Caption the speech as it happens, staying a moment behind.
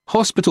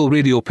Hospital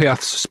Radio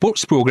Perth's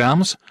sports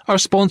programmes are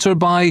sponsored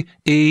by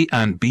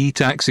A&B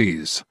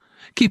Taxis,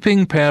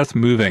 keeping Perth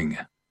moving.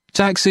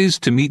 Taxis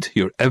to meet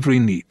your every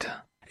need.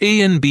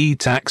 A&B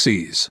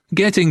Taxis,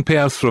 getting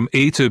Perth from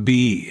A to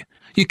B.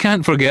 You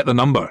can't forget the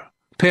number.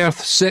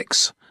 Perth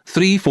 6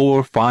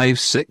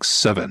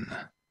 34567.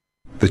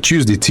 The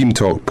Tuesday Team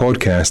Talk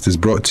podcast is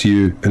brought to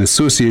you in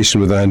association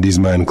with Andy's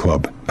Man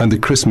Club and the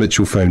Chris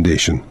Mitchell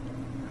Foundation.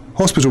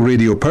 Hospital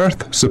Radio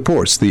Perth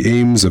supports the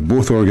aims of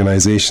both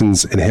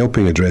organisations in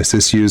helping address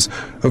issues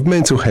of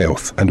mental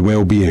health and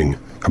well-being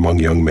among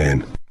young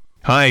men.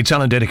 Hi, it's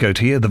Alan Dedicoat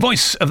here, the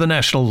voice of the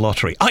National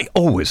Lottery. I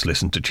always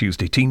listen to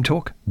Tuesday Team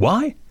Talk.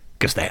 Why?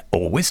 Because they're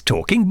always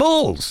talking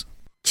balls.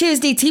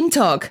 Tuesday Team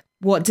Talk.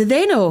 What do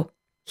they know?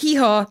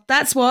 Hee-haw,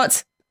 that's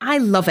what. I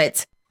love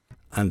it.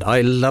 And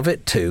I love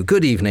it too.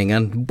 Good evening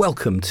and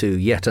welcome to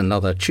yet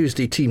another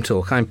Tuesday Team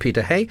Talk. I'm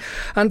Peter Hay,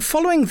 and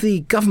following the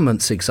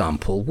government's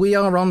example, we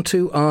are on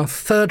to our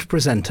third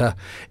presenter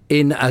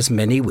in as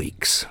many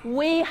weeks.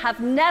 We have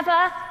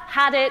never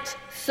had it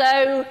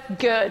so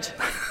good.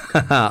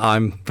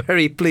 I'm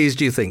very pleased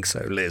you think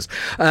so, Liz.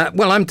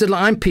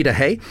 I'm Peter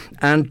Hay,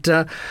 and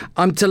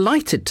I'm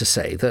delighted to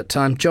say that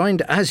I'm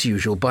joined, as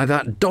usual, by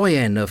that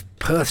doyen of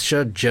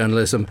Perthshire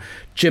journalism,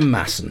 Jim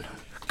Masson.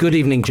 Good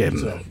evening,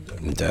 Jim.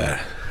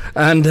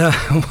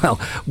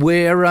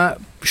 We're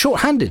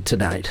short-handed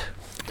tonight.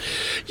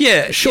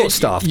 Yeah,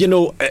 short-staffed. You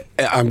know,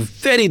 I'm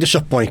very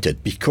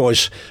disappointed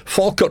because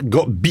Falkirk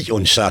got beat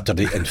on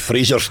Saturday and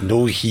Fraser's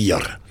no here.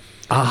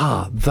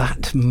 Ah,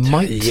 that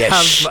might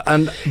have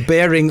a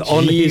bearing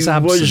on his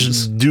absence. He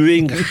was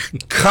doing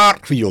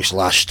cartwheels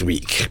last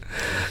week.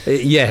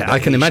 I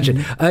can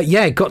imagine.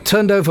 Got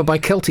turned over by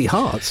Kelty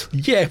Hearts.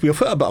 Yeah, we've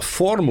hit a bit of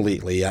form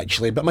lately,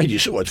 actually, but mind you,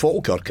 so at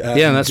Falkirk.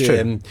 That's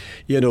true.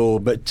 So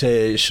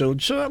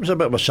that was a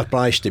bit of a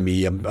surprise to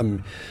me. I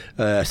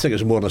think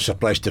it's more than a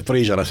surprise to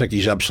Fraser. I think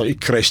he's absolutely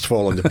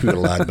crestfallen, the poor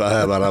lad. But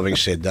however, having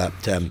said that,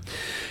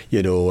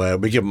 we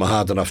give him a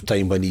hard enough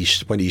time when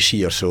he's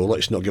here, so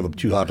let's not give him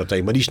too hard a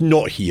time when he's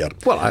not here.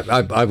 Well,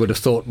 I would have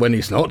thought when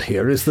he's not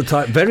here is the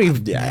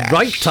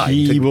right time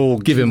to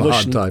give him a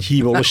hard time.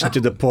 He will listen to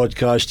the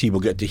podcast. He will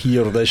get to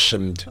hear this,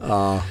 and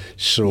there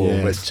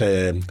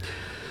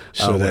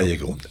you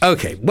go.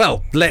 Okay,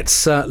 well,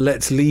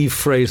 let's leave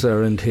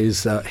Fraser and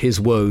his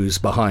woes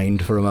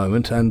behind for a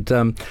moment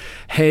and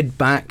head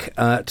back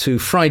to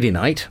Friday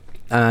night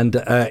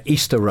and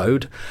Easter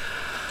Road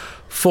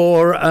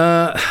for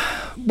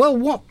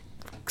what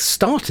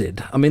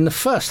started. I mean, the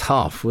first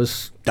half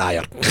was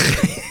dire.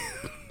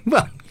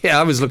 Well, yeah,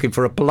 I was looking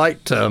for a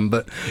polite term,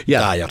 but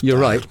yeah, dire, you're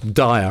right,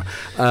 dire.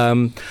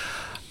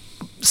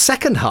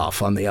 Second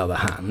half, on the other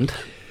hand,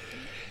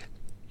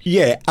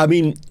 yeah, I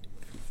mean,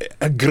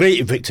 a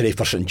great victory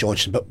for St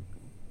Johnstone, but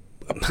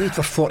I played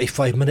for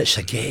 45 minutes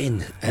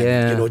again.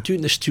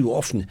 Doing this too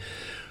often.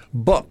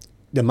 But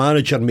the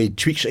manager made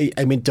tweaks.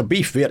 I mean, to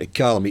be fair to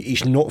Callum,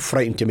 he's not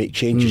frightened to make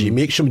changes. He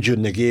makes them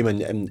during the game,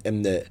 and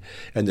in the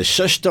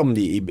system,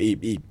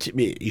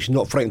 he's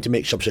not frightened to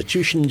make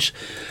substitutions.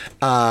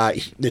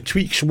 The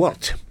tweaks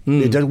worked.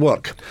 They did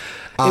work.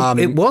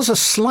 It was a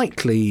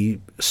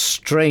slightly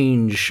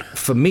strange,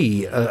 for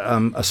me,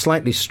 a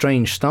slightly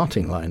strange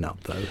starting lineup,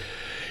 though.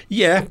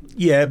 Yeah,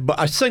 but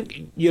I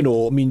think,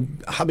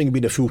 having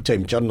been a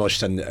full-time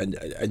journalist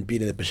and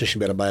being in a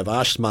position where I've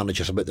asked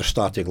managers about their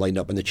starting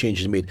lineup and the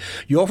changes made,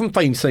 you often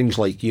find things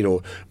like,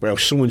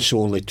 so-and-so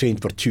only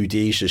trained for 2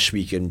 days this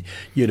week, and,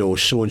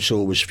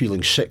 so-and-so was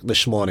feeling sick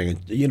this morning,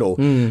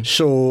 and,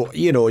 so,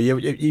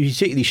 you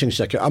take these things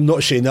like, I'm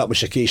not saying that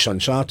was the case on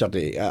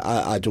Saturday.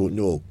 I don't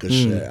know,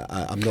 because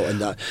I'm not in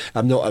that,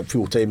 I'm not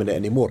full-time in it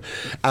anymore.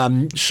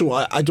 So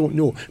I don't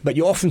know, but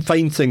you often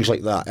find things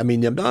like that. I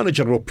mean, the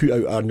manager will put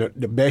out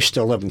the best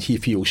 11 he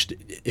feels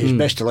his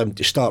best 11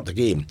 to start the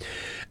game.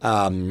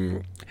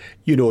 The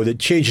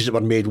changes that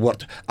were made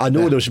worked. I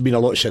know there's been a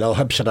lot said,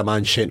 Hibs had a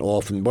man sent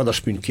off and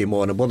Witherspoon came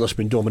on, and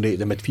Witherspoon dominated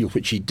the midfield,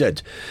 which he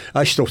did.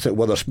 I still think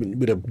Witherspoon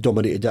would have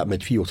dominated that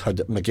midfield had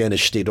McGuinness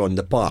stayed on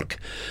the park.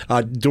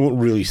 I don't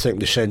really think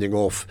the sending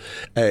off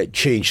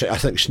changed. I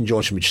think St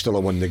Johnstone would still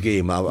have won the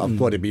game. I've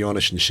got to be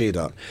honest and say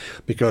that,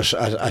 because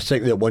I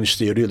think that once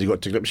they really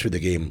got to grips with the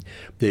game,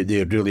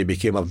 they really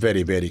became a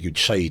very, very good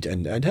side,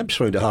 and Hibs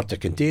found it hard to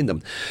contain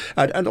them.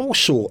 And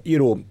also,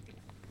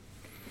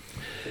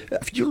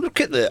 if you look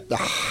at the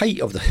height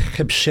of the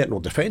Hibs central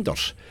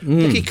defenders,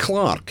 Nicky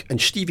Clark and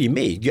Stevie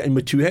May get in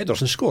with 2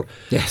 headers and score.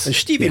 Yes. And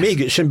Stevie May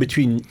gets in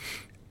between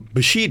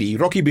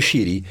Rocky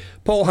Bashiri,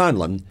 Paul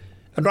Hanlon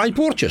and Ryan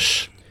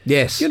Porteous.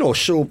 Yes.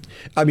 So,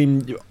 I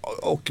mean,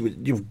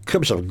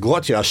 Hibs have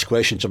got to ask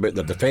questions about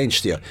their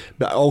defence there,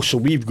 but also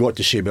we've got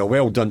to say,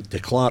 well done to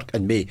Clark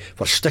and May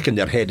for sticking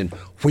their head in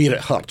where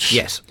it hurts.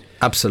 Yes,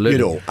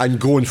 absolutely.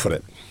 And going for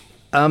it.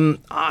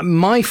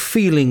 My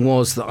feeling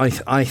was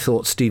that I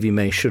thought Stevie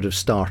May should have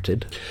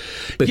started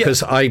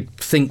because I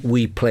think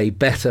we play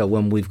better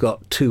when we've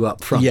got two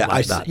up front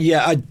like that.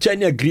 Yeah, I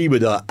tend to agree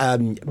with that.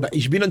 But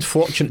he's been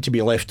unfortunate to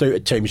be left out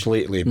at times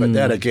lately. But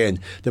then again,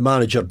 the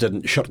manager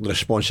didn't shirk the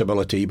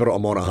responsibility. He brought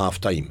him on at half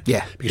time.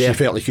 Yeah, because he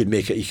felt he could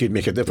make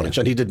a difference,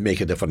 and he did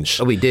make a difference.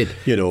 Oh, he did.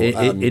 You know,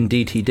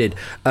 indeed he did.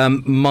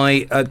 And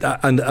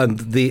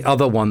the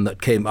other one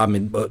that came,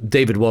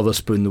 David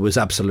Wotherspoon, there was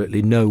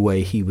absolutely no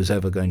way he was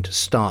ever going to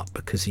start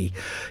because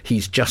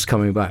he's just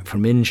coming back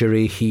from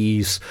injury.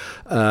 He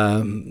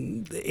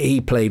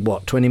played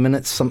 20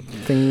 minutes,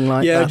 something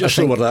like that. Yeah, just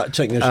over that. I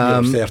think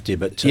there's 30,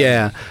 but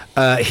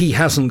he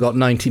hasn't got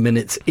 90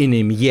 minutes in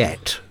him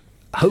yet.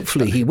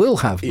 Hopefully, he will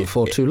have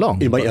before too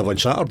long. He might have on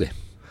Saturday.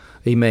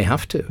 He may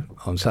have to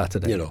on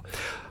Saturday. You know.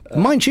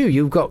 Mind you,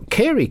 you've got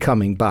Carey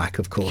coming back,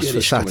 of course, Carey's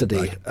for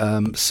Saturday.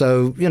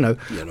 So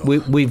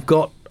we've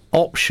got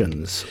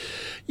options.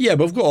 Yeah,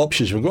 we've got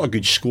options. We've got a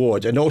good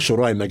squad, and also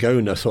Ryan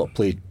McGowan, I thought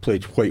played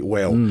quite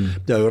well.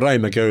 Now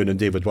Ryan McGowan and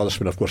David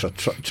Wotherspoon, of course, are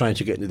trying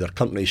to get into their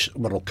country's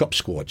World Cup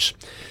squads,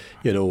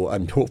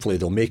 and hopefully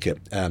they'll make it.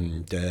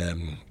 And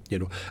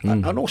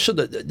and also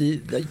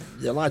the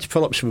lad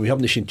Phillips, we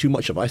haven't seen too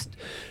much of.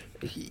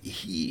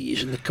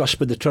 He's in the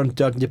cusp of the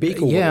Trinidad and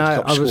Tobago.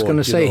 Yeah, I was going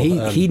to say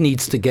he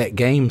needs to get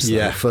games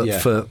there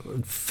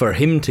for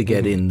him to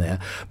get in there.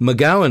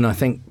 McGowan, I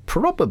think,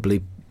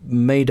 probably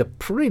made a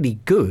pretty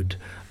good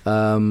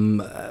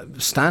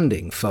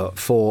standing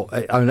for.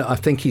 I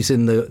think he's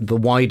in the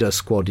wider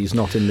squad. He's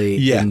not in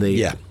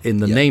the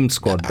named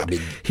squad. But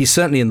he's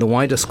certainly in the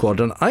wider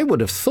squad, and I would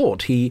have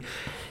thought he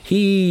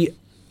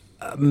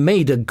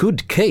made a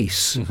good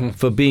case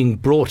for being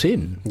brought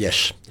in.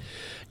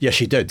 Yes,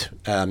 he did.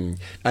 And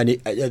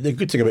the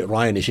good thing about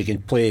Ryan is he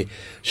can play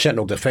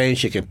central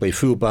defence, he can play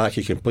full-back,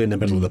 he can play in the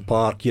middle of the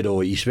park.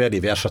 He's very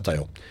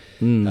versatile.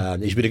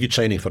 He's been a good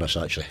signing for us,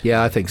 actually.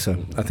 Yeah, I think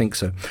so.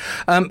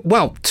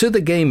 Well, to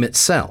the game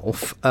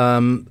itself,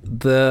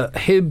 the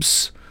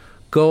Hibs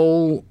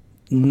goal,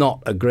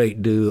 not a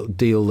great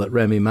deal that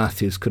Remy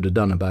Matthews could have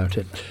done about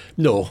it.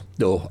 No.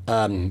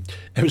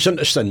 It was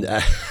interesting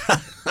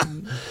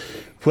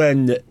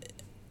when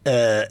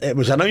it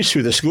was announced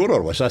who the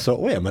scorer was. I thought,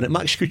 wait a minute,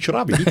 Max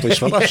Kucherabi, he plays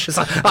for us.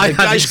 I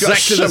had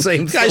exactly the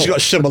same thought. Guy's got a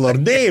similar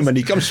name and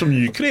he comes from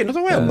Ukraine. I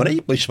thought, wait a minute,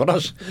 he plays for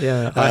us.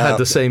 Yeah, I had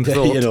the same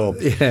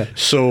thought. Yeah.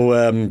 So,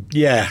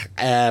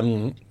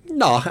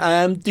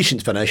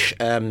 decent finish.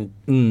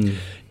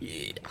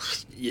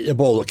 The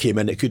ball that came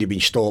in, it could have been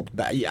stopped,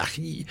 but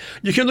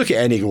you can look at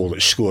any goal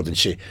that's scored and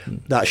say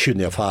that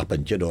shouldn't have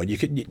happened. You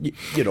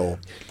can,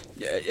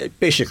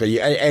 basically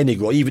any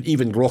goal,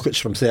 even rockets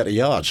from 30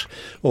 yards.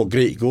 Oh,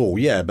 great goal,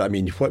 yeah, but I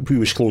mean, who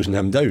was closing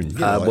him down?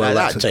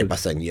 That type of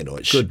thing.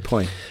 It's good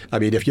point. I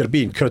mean, if you're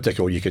being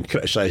critical, you can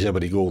criticise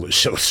every goal that's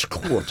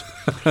scored.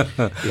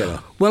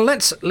 Well,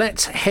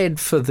 let's head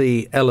for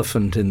the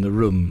elephant in the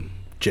room,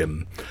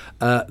 Jim.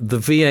 The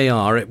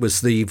VAR. It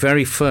was the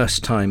very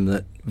first time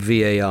that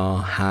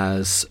VAR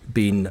has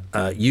been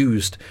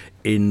used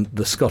in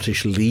the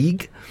Scottish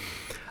League.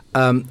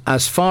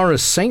 As far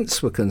as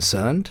Saints were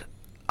concerned,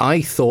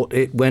 I thought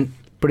it went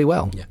pretty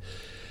well. Yeah.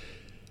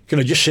 Can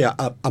I just say,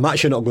 I'm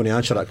actually not going to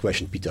answer that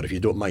question, Peter, if you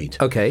don't mind.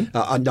 Okay.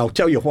 And I'll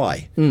tell you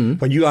why.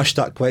 When you asked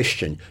that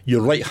question,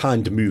 your right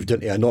hand moved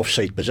into an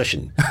offside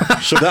position.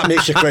 So that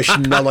makes the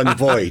question null and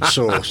void.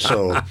 So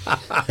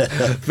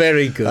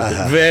very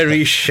good.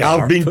 Very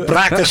sharp. I've been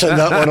practicing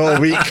that one all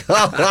week.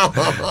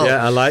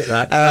 Yeah, I like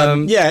that.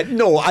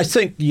 I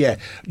think,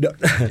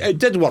 it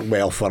did work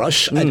well for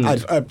us.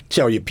 I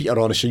tell you, Peter,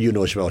 honestly, you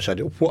know as well,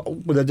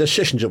 with the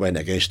decisions that went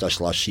against us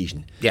last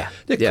season,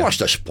 they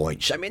cost us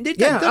points. I mean, they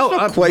did.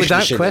 Without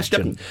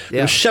question.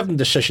 There were 7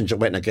 decisions that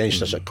went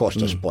against us that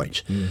cost us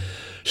points.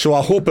 So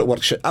I hope it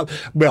works.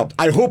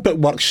 I hope it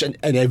works in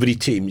every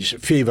team's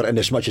favour, in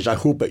as much as I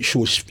hope it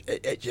shows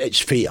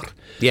it's fair.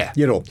 Yeah.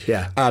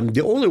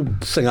 The only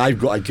thing I've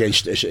got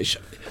against it is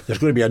there's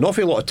going to be an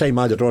awful lot of time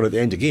added on at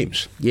the end of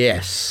games.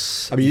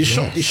 Yes. I mean, you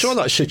saw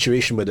that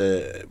situation with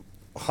the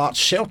Hearts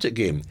Celtic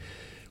game,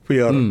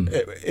 where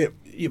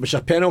it was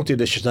a penalty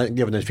decision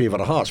given in favour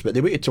of Hearts, but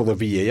they waited till the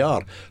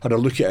VAR had a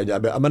look at it.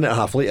 About a minute and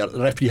a half later, the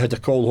referee had to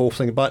call the whole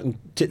thing back and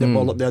take the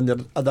ball up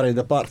the other end of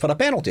the park for a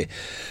penalty.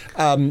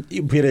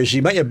 Whereas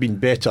he might have been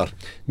better,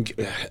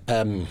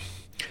 I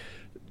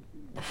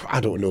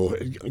don't know,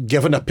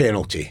 given a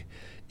penalty.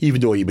 Even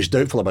though he was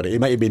doubtful about it, he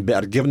might have been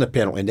better given a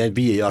penalty and then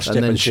VAR step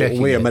and say,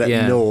 wait a minute,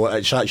 no,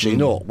 it's actually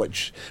not.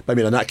 Which, I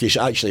mean, in that case,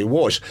 it actually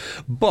was.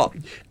 But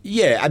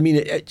I mean,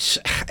 it's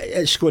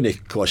going to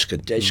cause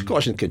it's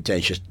causing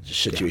contentious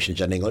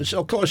situations in England.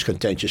 It'll cause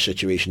contentious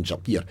situations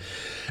up here.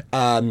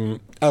 I'd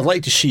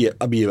like to see it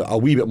be a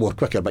wee bit more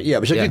quicker. But it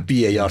was a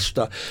good VAR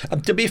start.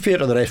 To be fair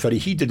to the referee,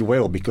 he did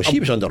well because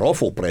he was under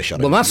awful pressure.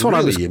 Well, that's what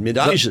I was. I mean,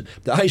 the eyes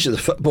of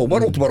the football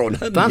world were on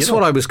him. That's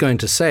what I was going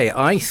to say.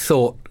 I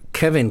thought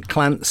Kevin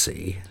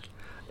Clancy,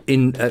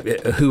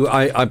 who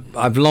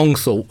I've long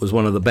thought was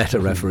one of the better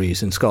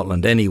referees in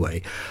Scotland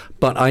anyway,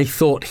 but I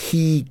thought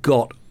he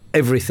got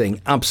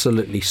everything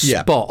absolutely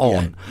spot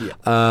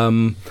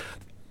on,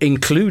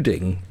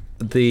 including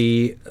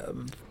the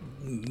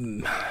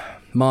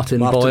Martin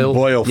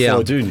Boyle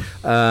Fordoon.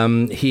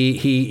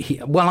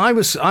 Well,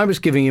 I was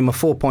giving him a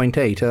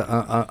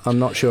 4.8. I'm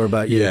not sure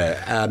about you.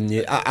 I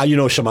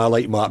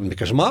like Martin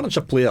because Martin's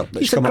a player.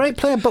 He's a great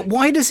player, but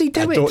why does he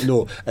do it? I don't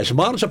know.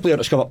 Martin's a player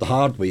that's come up the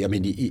hard way. I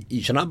mean,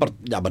 he's an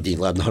Aberdeen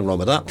lad, nothing wrong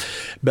with that.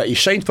 But he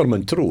signed for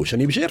Montrose,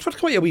 and he was there for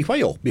quite a wee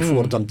while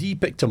before Dundee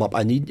picked him up,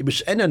 and he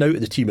was in and out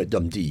of the team at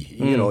Dundee.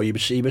 You know, he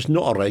was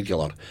not a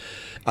regular,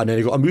 and then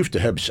he got a move to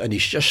Hibs, and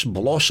he's just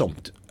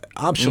blossomed.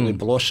 Absolutely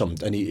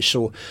blossomed, and he's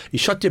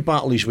had to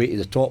battle his way to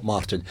the top,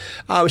 Martin.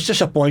 I was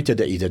disappointed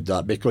that he did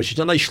that because he's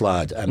a nice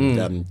lad,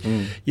 and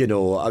you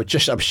know, I was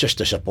just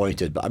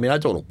disappointed. But I mean, I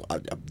don't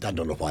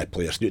know why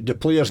players do. The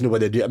players know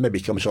what they do. It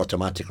maybe comes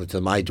automatically to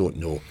them. I don't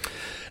know.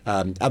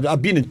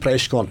 I've been in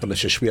press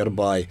conferences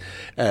whereby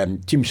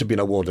teams have been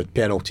awarded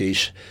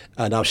penalties,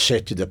 and I've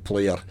said to the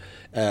player,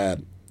 "It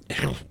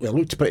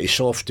looked pretty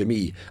soft to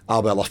me."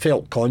 Well, I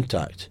felt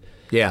contact.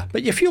 Yeah,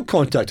 but you feel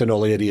contact in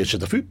all areas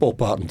of the football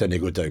part and then you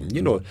go down.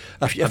 You know,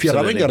 if you're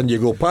a winger and you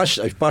go past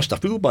a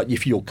fullback, you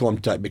feel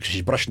contact because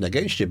he's brushing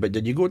against you, but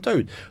then you go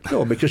down.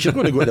 No, because you're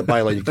going to go to the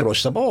byline and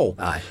cross the ball.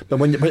 Aye. But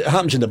when it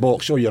happens in the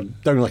box, you're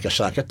down like a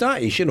sack of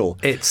tatties, you know.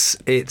 It's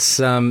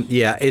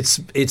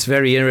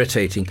very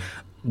irritating.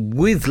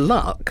 With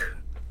luck,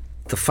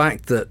 the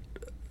fact that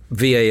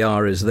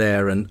VAR is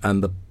there and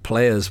the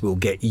players will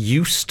get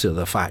used to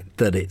the fact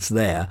that it's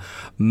there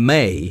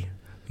may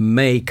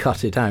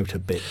cut it out a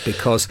bit,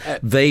 because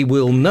they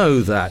will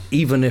know that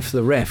even if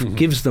the ref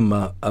gives them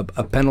a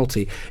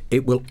penalty,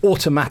 it will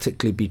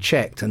automatically be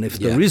checked, and if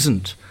there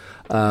isn't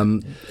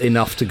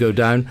enough to go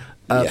down,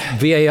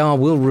 VAR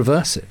will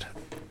reverse it.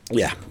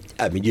 Yeah,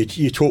 I mean,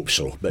 you'd hope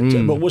so, but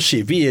we'll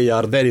see.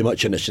 VAR very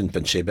much in its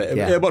infancy, but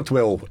it worked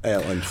well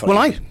on Friday. Well,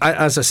 I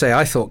as I say,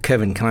 I thought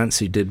Kevin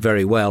Clancy did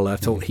very well. I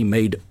thought he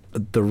made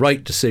the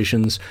right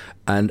decisions,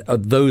 and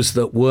those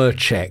that were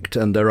checked,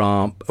 and there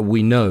are,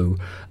 we know,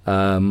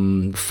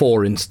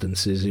 4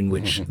 instances in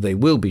which they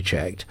will be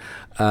checked,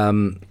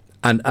 and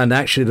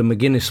actually the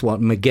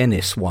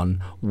McGuinness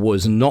one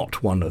was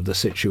not one of the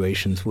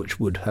situations which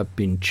would have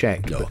been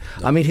checked. No.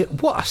 I mean,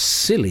 what a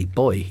silly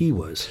boy he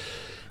was.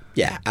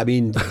 Yeah, I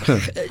mean,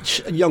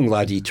 it's a young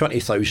laddie,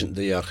 20,000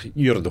 there,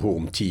 you're the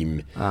home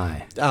team.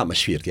 Aye. The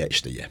atmosphere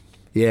gets to you.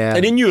 Yeah.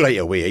 And he knew right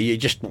away,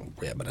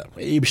 wait a minute,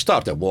 he was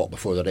starting to walk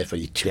before the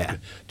referee took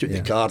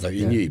the card out,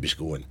 he knew he was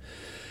going.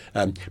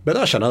 But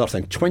that's another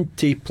thing,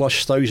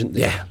 20,000+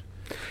 there. Yeah.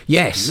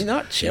 Yes. I mean,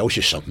 that tells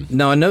you something.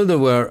 Now, I know there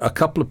were a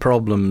couple of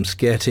problems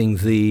getting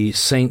the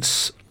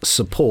Saints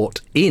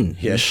support in.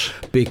 Yes.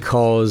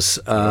 Because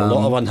a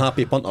lot of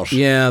unhappy punters.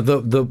 Yeah,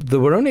 there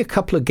were only a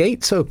couple of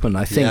gates open,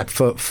 I think,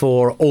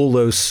 for all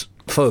those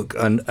folk.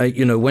 And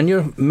you know, when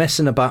you're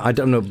messing about, I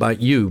don't know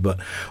about you,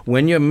 but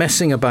when you're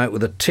messing about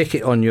with a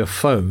ticket on your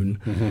phone,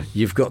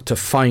 you've got to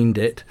find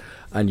it,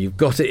 and you've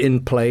got it in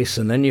place,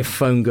 and then your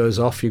phone goes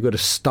off, you've got to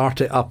start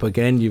it up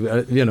again.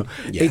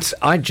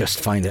 I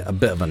just find it a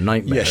bit of a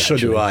nightmare. Yes, so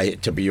do I,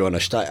 to be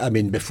honest. I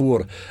mean,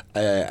 before,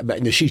 but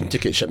in the season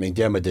tickets at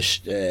McDermott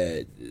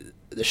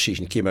this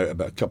season came out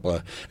about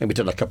and we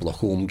did a couple of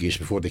home games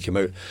before they came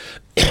out,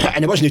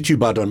 and it wasn't too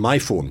bad on my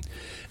phone,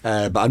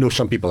 but I know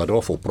some people had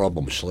awful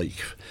problems,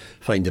 like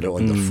finding it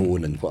on their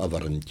phone and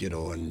whatever, and you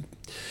know,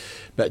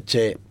 but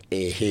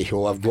hey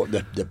ho, I've got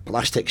the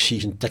plastic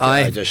season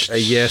ticket.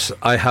 Yes,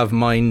 I have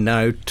mine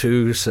now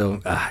too.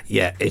 So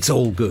it's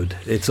all good.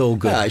 It's all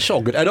good. It's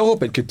all good, and I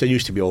hope it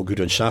continues to be all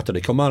good on Saturday.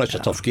 It's a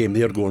tough game.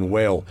 They're going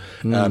well,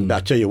 but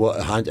I tell you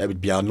what, it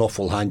would be an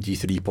awful handy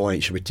 3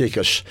 points. It would take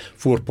us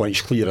 4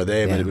 points clear of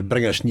them, and it would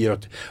bring us near.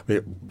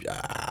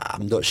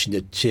 I'm not seeing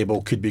the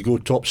table. Could we go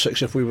top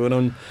 6 if we were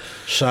on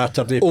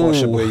Saturday?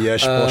 Possibly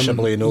yes,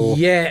 possibly no.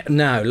 Yeah.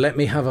 Now let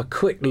me have a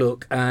quick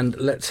look, and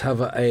let's have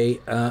a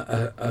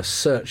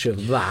search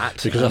of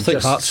that, because I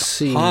think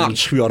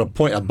Hearts, who are a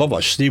point above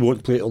us, they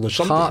won't play on the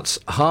Sunday.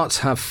 Hearts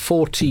have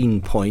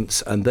 14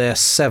 points and they're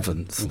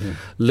 7th.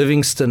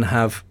 Livingston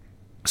have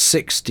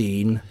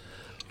 16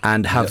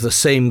 and have the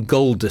same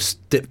goal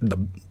difference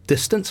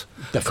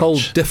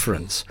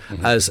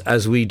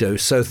as we do.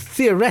 So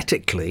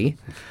theoretically,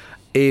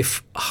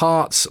 if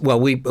Hearts,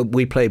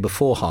 we play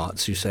before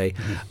Hearts, you say,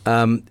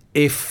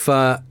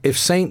 if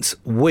Saints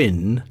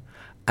win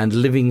and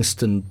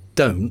Livingston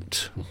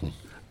don't,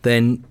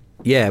 then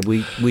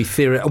we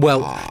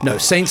no,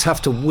 Saints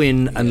have to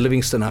win and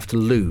Livingston have to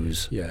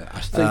lose. Yeah, I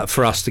think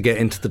for us to get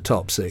into the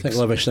top 6. I think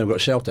Livingston have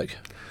got Celtic.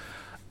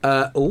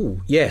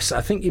 Yes,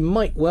 I think you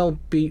might well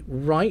be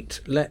right.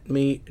 Let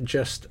me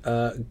just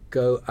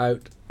go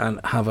out and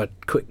have a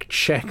quick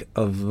check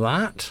of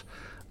that.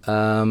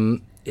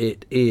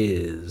 It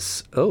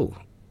is... Oh,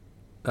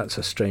 that's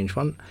a strange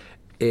one.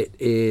 It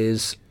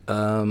is...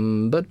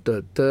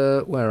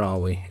 where are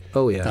we?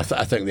 Oh, yeah.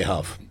 I think they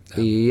have.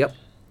 Yep.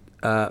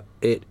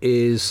 It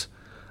is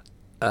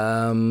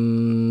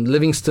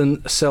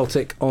Livingston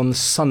Celtic on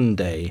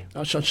Sunday.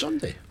 That's on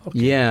Sunday. Okay.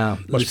 Yeah,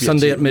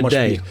 Sunday at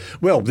midday.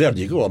 Well, there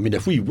you go. I mean,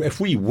 if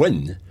we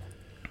win,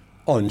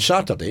 On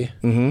Saturday,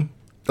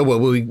 Oh, well,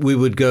 we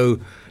would go.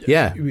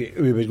 Yeah, we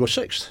would go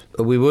 6th.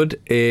 we would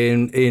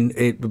in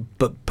it,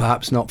 but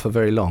perhaps not for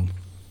very long.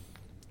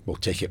 We'll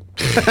take it.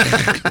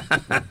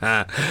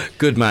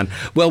 Good man.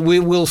 Well, we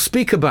will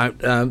speak about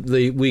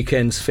the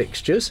weekend's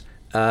fixtures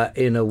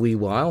in a wee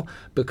while,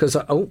 because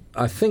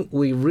I think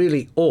we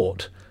really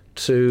ought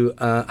to,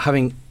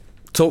 having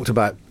talked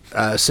about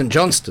St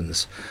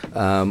Johnstone's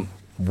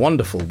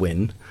wonderful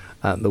win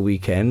at the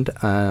weekend.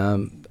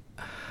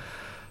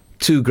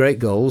 2 great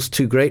goals,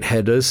 2 great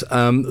headers.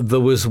 There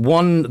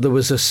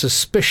was a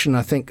suspicion,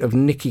 I think, of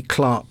Nicky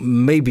Clark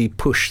maybe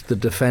pushed the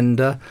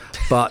defender,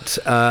 but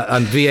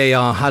and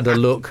VAR had a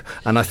look,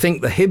 and I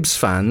think the Hibs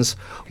fans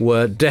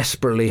were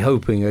desperately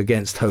hoping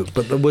against hope,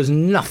 but there was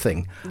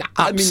nothing,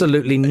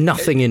 absolutely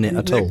nothing in it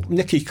at all.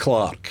 Nicky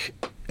Clark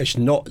is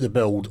not the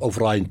build of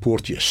Ryan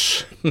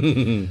Porteous.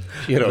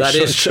 That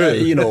is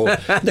true.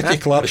 Nicky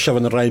Clark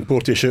shoving Ryan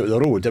Porteous out of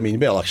the road. I mean,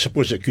 well, I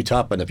suppose it could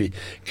happen if he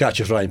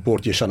catches Ryan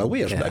Porteous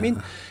unawares. But I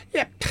mean,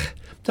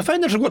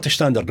 defenders have got to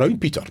stand their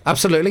ground, Peter.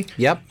 Absolutely.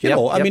 Yep.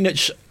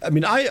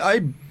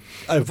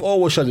 I've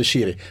always had this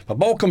theory. If a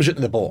ball comes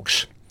into the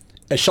box,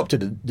 it's up to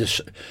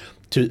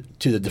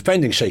the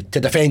defending side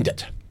to defend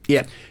it.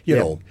 Yeah. You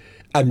know.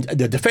 And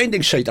the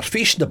defending side are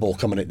facing the ball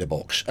coming out the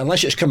box,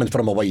 unless it's coming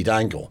from a wide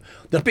angle.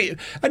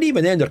 And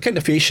even then, they're kind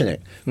of facing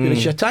it.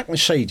 Whereas the attacking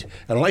side,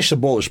 unless the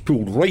ball is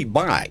pulled right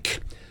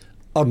back,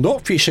 are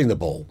not facing the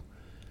ball.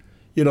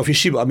 If you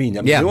see what I mean.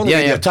 The only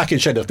way the attacking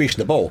side are facing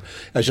the ball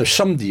is if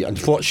somebody,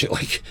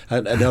 unfortunately,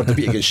 in our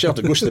debate against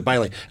Celtic, goes to the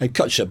byline and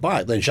cuts it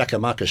back, then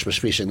Giakoumakis was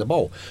facing the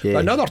ball. Yeah.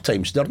 But in other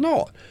times, they're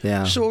not.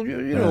 Yeah. So,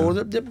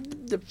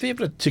 the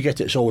favourite to get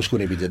it's always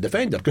going to be the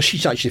defender, because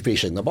he's actually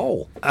facing the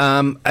ball.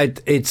 And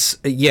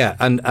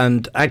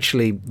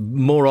actually,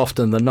 more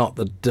often than not,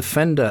 the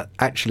defender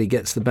actually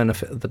gets the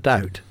benefit of the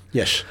doubt.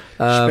 Yes,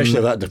 especially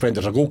if that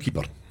defender's a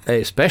goalkeeper.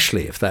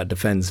 Especially if that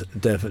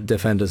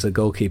defender's a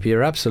goalkeeper.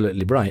 You're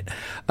absolutely right.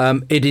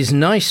 It is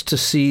nice to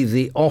see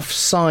the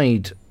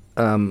offside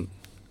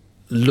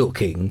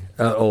looking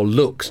or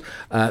looks.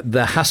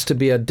 There has to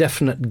be a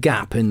definite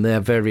gap in their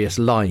various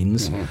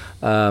lines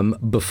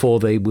before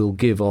they will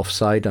give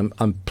offside.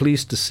 I'm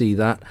pleased to see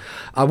that.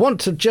 I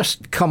want to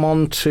just come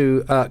on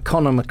to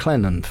Conor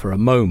McLennan for a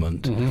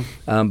moment,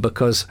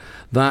 because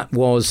that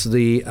was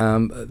the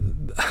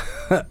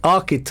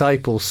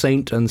archetypal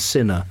saint and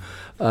sinner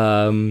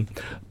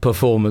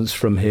performance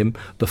from him.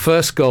 The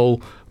first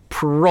goal,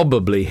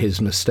 probably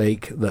his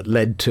mistake that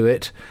led to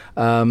it.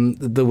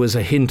 There was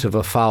a hint of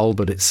a foul,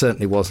 but it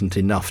certainly wasn't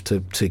enough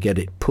to get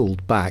it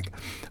pulled back.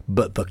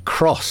 But the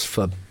cross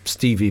for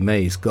Stevie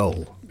May's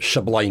goal.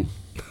 Sublime.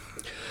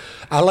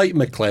 I like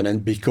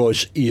McLennan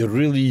because he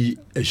really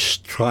is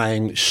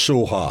trying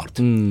so hard.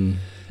 He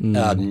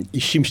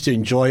seems to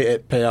enjoy it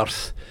at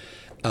Perth.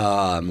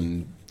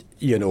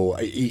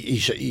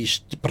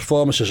 His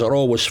performances are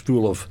always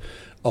full of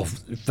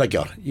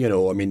vigour.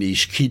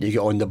 He's keen to get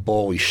on the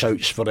ball, he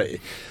shouts for it,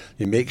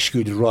 he makes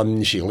good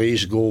runs, he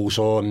lays goals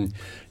on.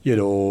 He's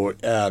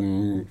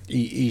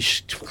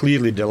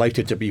clearly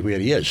delighted to be where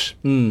he is.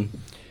 And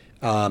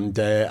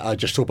I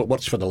just hope it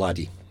works for the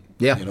laddie.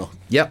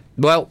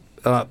 Well,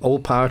 all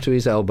power to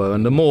his elbow,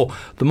 and the more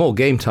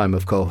game time,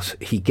 of course,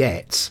 he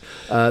gets,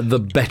 the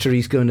better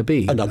he's going to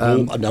be. And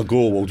a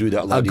goal will do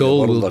that. A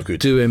goal will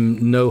do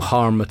him no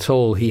harm at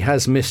all. He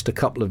has missed a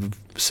couple of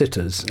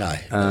sitters. I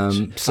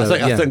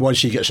think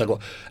once he gets a goal,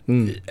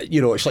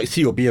 it's like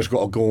Theo Beer's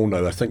got a goal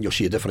now. I think you'll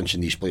see a difference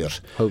in these players.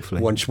 Hopefully,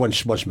 once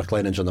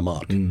McLennan's on the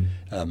mark,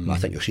 I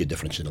think you'll see a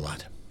difference in the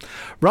lad.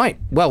 Right.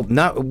 Well,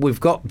 now we've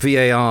got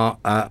VAR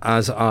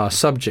as our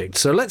subject,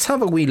 so let's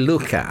have a wee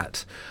look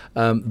at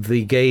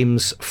the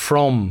games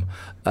from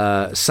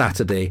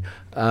Saturday,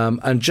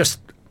 and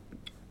just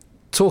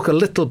talk a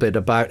little bit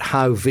about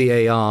how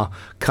VAR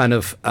kind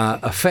of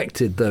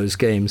affected those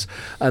games.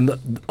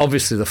 And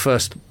obviously the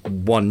first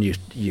one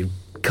you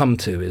come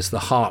to is the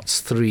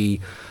Hearts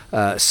 3,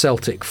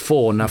 Celtic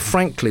 4. Now,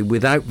 frankly,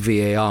 without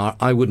VAR,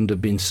 I wouldn't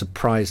have been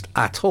surprised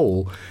at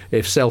all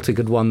if Celtic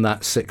had won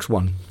that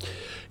 6-1.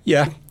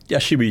 Yeah, I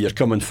see where you're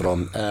coming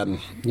from.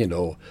 It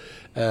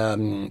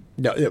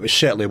was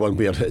certainly one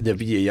where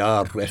the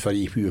VAR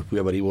referee,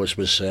 whoever he was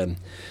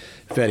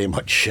very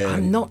much.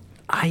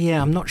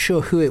 I'm not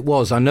sure who it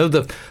was. I know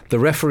the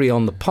referee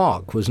on the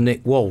park was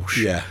Nick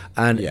Walsh.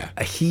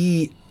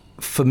 He,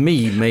 for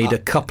me, made a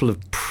couple of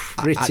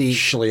pretty.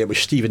 Actually, it was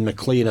Stephen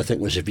McLean, I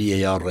think, was a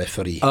VAR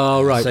referee.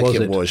 Oh, right, I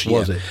think it was.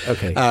 Was it?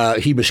 Okay.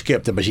 He was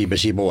kept a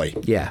busy boy.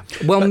 Yeah.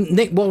 Well,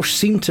 Nick Walsh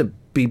seemed to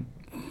be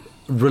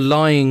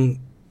relying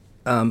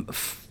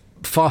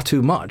far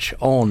too much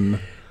on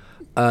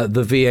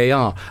the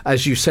VAR.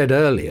 As you said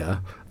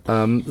earlier,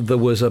 there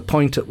was a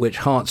point at which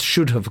Hearts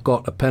should have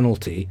got a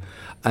penalty,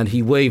 and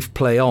he waved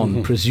play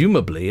on,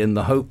 presumably in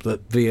the hope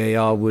that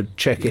VAR would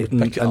check it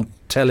and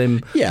tell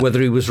him Yeah.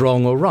 whether he was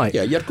wrong or right.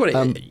 Yeah, you're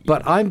going to.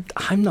 But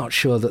I'm not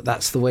sure that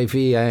that's the way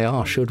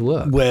VAR should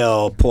work.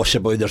 Well,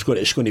 possibly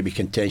it's going to be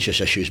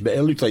contentious issues, but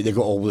it looked like they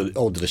got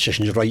all the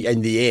decisions right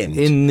in the end.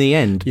 In the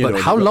end, You but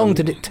know, how but, long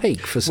did it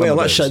take for some Well,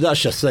 of those?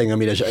 that's the thing. I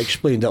mean, as I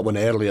explained that one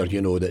earlier,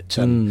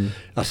 that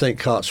I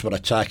think Hearts were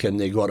attacking.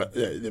 They got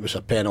there was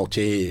a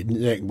penalty.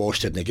 Nick Moss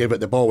didn't give it.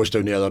 The ball was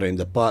down the other end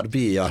of the park.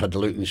 VAR had to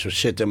look and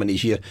said to him in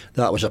his ear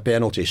that was a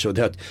penalty. So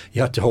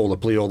you had to hold the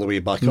play all the way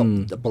back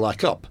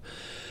up,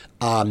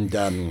 and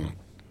a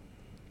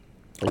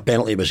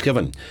penalty was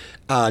given.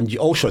 And you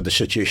also had the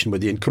situation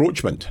with the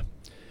encroachment.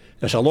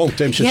 It's a long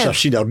time since I've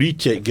seen a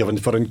retake given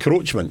for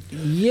encroachment.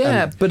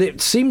 Yeah, but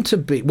it seemed to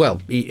be... Well,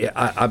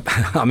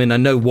 I mean, I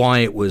know why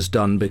it was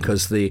done,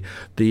 because the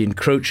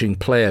encroaching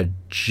player,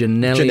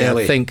 Giannelli,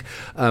 I think,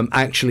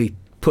 actually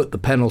put the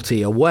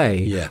penalty away.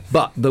 Yeah.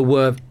 But there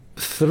were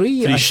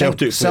three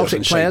Celtic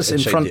players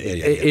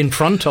in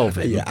front of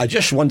him. Yeah, I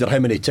just wonder how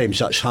many times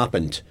that's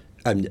happened.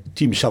 And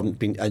teams haven't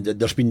been, and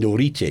there's been no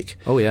retake.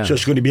 Oh yeah. So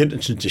it's going to be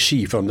interesting to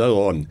see from now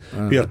on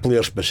where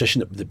players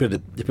position,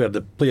 where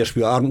the players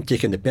who aren't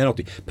taking the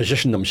penalty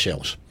position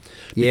themselves.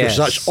 Because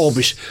that's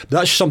obvious.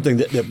 That's something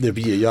that the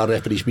VAR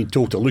referee's been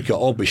told to look at.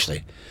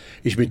 Obviously,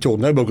 he's been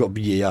told, now we've got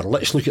VAR.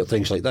 Let's look at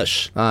things like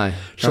this. Aye.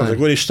 So they're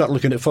going to start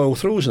looking at foul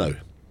throws now.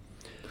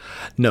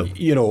 No,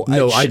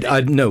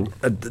 no,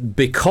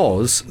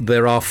 because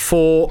there are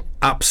 4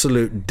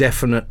 absolute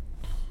definite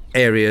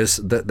areas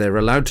that they're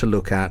allowed to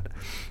look at.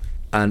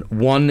 And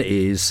one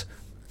is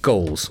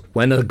goals.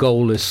 When a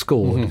goal is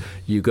scored,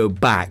 you go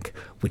back,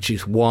 which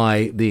is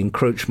why the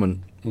encroachment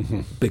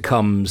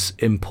becomes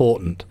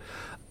important.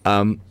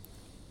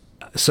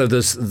 So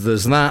there's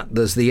that.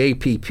 There's the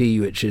APP,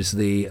 which is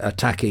the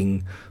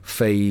attacking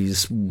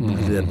phase.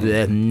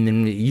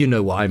 You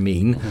know what I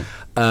mean,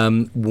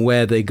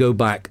 where they go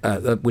back,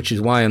 which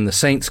is why in the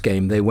Saints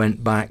game they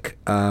went back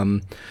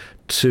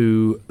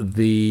to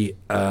the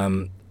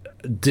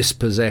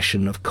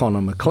dispossession of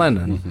Conor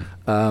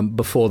McLennan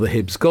before the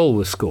Hibs goal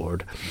was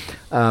scored.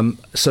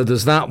 So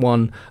there's that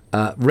one,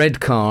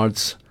 red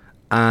cards,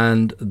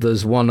 and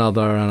there's one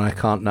other, and I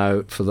can't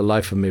now for the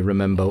life of me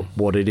remember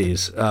what it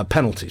is.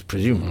 Penalties,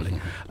 presumably.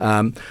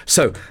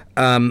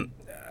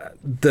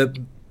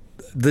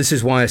 This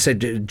is why I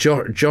said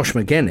Josh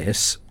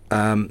McGuinness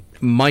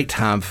might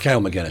have...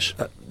 Kyle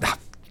McGuinness.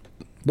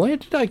 Where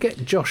did I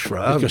get Josh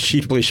from? Because he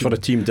plays for a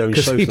team down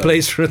south. Because he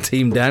plays for a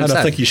team down south. And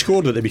I think he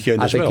scored at the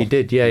weekend as well. I think he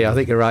did, yeah, I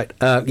think you're right.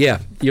 Yeah,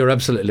 you're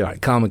absolutely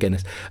right. Kyle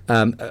McGuinness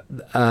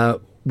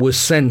was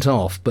sent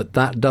off, but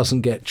that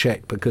doesn't get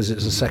checked because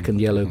it's a second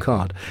yellow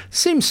card.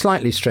 Seems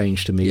slightly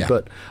strange to me,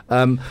 but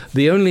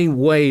the only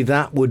way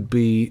that would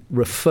be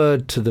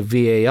referred to the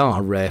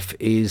VAR ref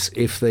is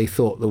if they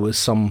thought there was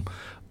some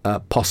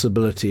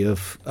possibility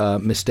of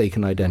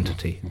mistaken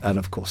identity, and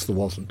of course there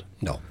wasn't.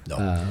 No.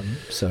 I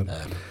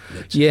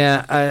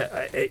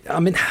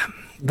mean,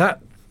 that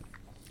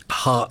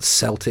Hearts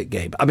Celtic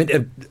game, I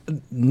mean,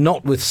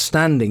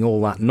 notwithstanding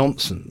all that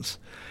nonsense,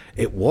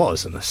 it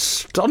was an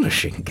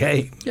astonishing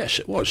game. Yes,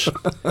 it was.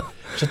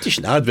 It's a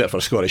decent advert for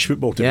Scottish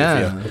football, to be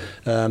fair.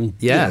 I mean,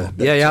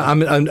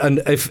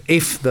 and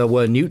if there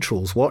were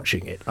neutrals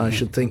watching it, I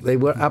should think they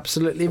were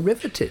absolutely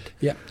riveted.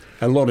 Yeah.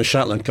 And Lawrence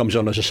Shatland comes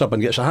on as a sub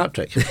and gets a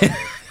hat-trick.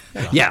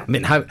 Yeah, I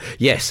mean,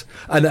 yes.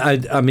 And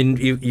I mean,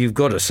 you've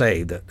got to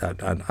say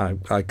that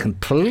I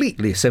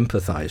completely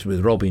sympathise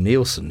with Robbie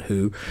Nielsen,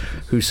 who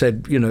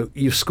said,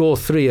 you score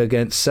 3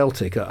 against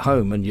Celtic at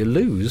home and you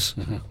lose.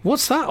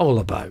 What's that all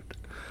about?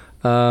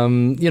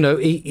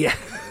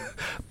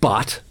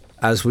 But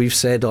as we've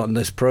said on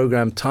this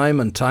programme time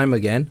and time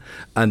again,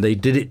 and they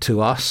did it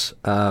to us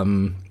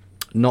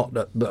not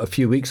a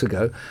few weeks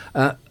ago,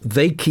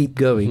 they keep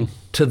going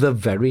to the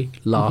very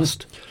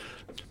last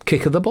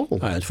kick of the ball.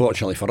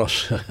 Unfortunately for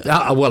us.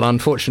 Well,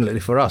 unfortunately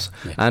for us,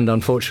 and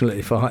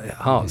unfortunately for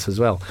Hearts as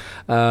well.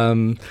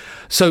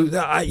 So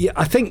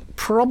I think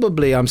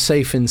probably I'm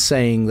safe in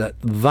saying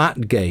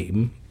that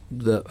game,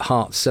 the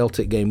Hearts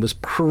Celtic game, was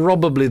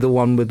probably the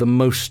one with the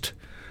most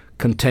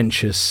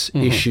contentious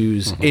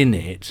issues in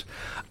it,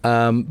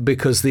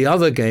 because the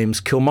other games,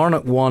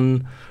 Kilmarnock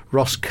 1,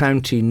 Ross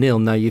County 0.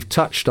 Now you've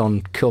touched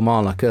on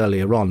Kilmarnock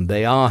earlier on.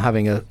 They are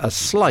having a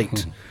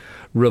slight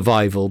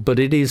revival, but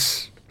it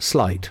is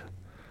slight,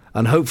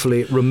 and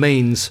hopefully it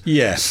remains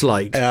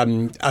slight.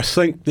 I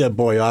think their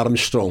boy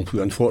Armstrong,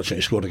 who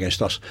unfortunately scored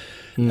against us,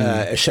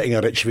 is sitting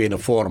a rich vein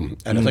of form,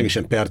 and I think it's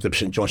imperative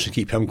St Johnstone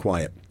keep him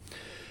quiet.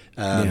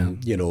 I'm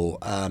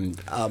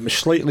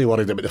slightly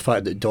worried about the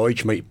fact that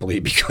Deutsch might play,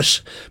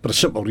 because, but a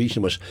simple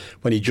reason was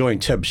when he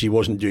joined Hibs, he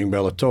wasn't doing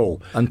well at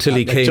all until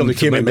he came to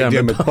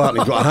McDiarmid Park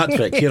and got a hat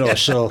trick.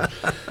 So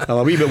I'm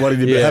a wee bit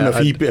worried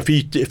about him if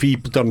he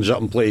turns up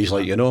and plays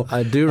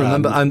I do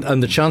remember,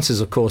 and the chances,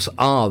 of course,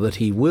 are that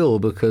he will,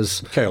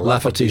 because Kyle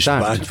Lafferty's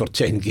out banned for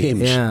 10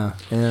 games.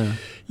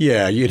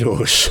 Yeah.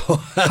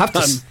 So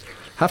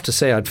have to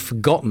say I'd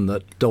forgotten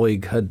that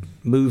Doig had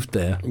moved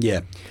there.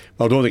 Yeah.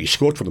 Well, I don't think he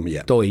scored for them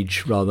yet.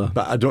 Doig, rather.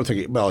 But I don't think...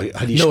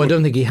 had he No, scored? I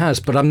don't think he has,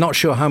 but I'm not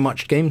sure how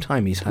much game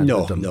time he's had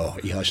with them. No,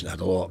 he hasn't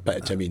had a lot.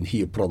 But, I mean,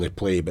 he'll probably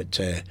play. But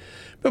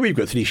we've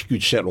got three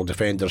good settled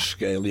defenders,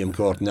 Liam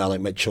Gordon,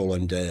 Alec Mitchell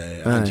and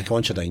Andy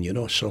Considine, you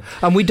know. So.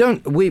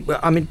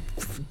 And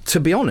to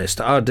be honest,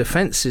 our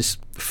defence is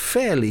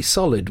fairly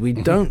solid. We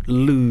don't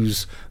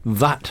lose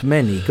that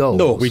many goals.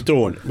 No, we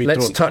don't.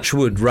 Let's touch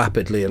wood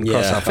rapidly and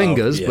cross our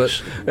fingers.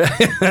 Yes.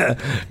 But,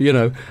 you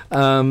know.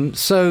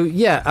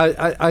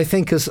 I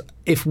think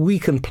if we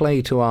can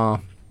play to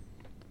our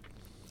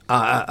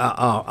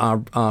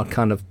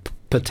kind of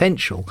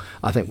potential,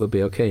 I think we'll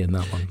be okay in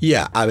that one.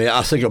 Yeah, I mean,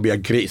 I think it'll be a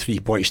great 3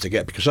 points to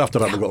get, because after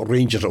that we've got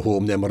Rangers at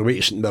home, then we're away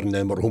to St Mirren,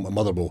 then we're home to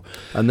Motherwell.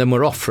 And then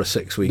we're off for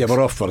 6 weeks. Yeah,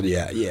 we're off for, So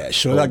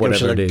that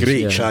gives us a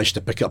great is, chance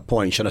to pick up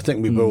points, and I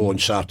think we will on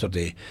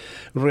Saturday.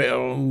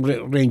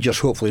 Rangers,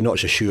 hopefully not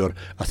so sure.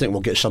 I think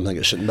we'll get something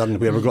at St Mirren,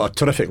 where we've got a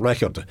terrific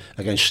record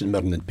against St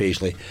Mirren and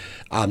Paisley,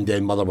 and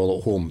then Motherwell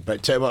at home.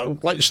 But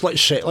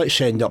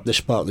let's end up this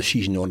part of the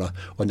season on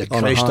the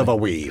crest of a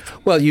wave.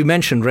 Well, you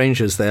mentioned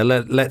Rangers there.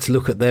 Let's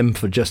look at them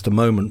for just a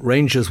moment.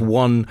 Rangers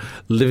won,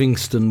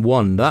 Livingston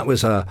won. That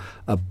was a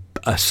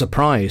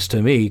surprise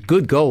to me.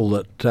 Good goal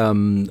that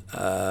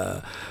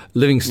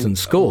Livingston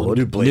scored.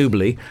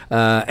 Newbley,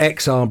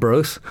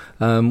 ex-Arbroath.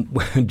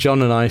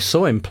 John and I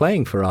saw him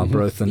playing for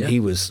Arbroath, and he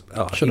was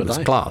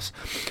class.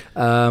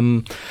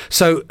 That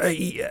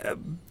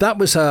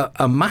was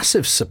a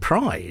massive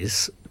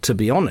surprise, to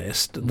be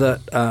honest,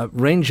 that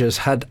Rangers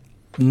had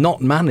not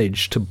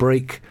managed to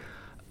break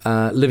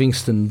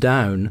Livingston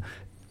down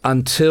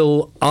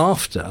until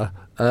after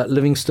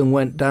Livingston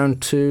went down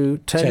to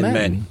 10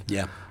 men.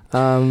 Yeah.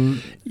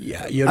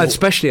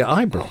 Especially at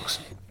Ibrox.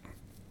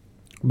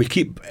 We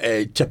keep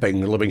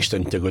tipping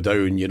Livingston to go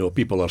down. You know,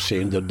 people are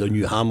saying they're the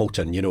new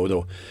Hamilton. You know,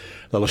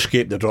 they'll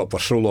escape the drop for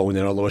so long, and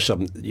then all of a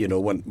sudden, you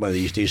know, one of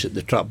these days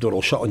the trapdoor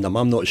will shut on them.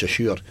 I'm not so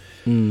sure.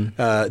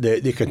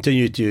 They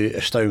continue to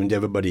astound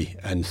everybody,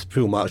 and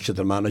full marks to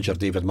their manager,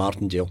 David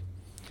Martindale.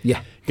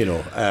 Yeah. You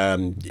know, I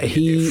mean,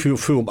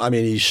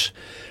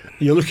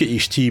 you look at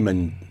his team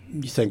and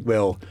you think,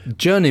 well,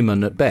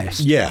 journeyman at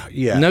best. Yeah.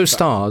 No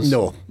stars.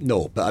 No.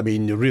 But I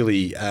mean,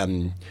 really,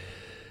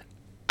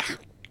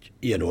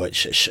 you know,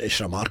 it's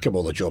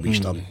remarkable the job he's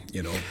done.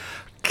 You know,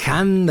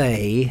 can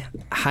they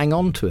hang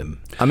on to him?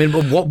 I mean,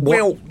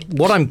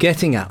 what I'm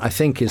getting at, I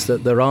think, is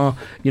that there are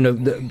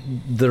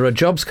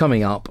jobs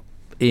coming up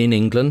in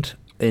England,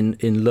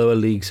 in lower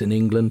leagues in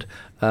England.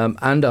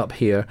 And up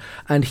here,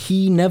 and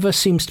he never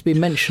seems to be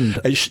mentioned.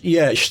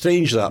 It's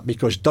strange that,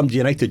 because Dundee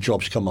United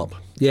jobs come up.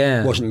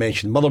 Yeah, wasn't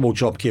mentioned. Motherwell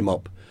job came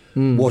up,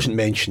 wasn't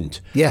mentioned.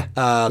 Yeah,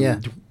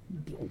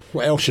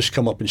 What else has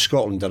come up in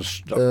Scotland? It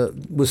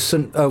was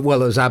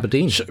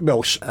Aberdeen.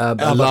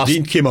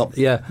 Aberdeen came up.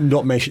 Yeah,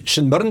 not mentioned.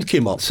 St Mirren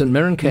came up.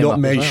 Not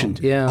mentioned.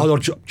 Well. Yeah, other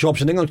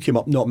jobs in England came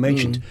up, not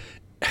mentioned.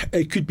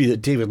 It could be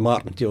that David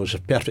Martindale is a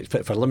perfect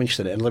fit for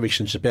Livingston, and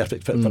Livingston's a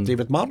perfect fit for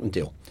David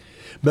Martindale.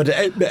 But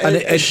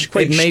it's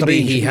quite maybe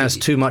strange. He has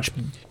too much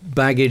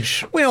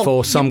baggage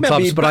for some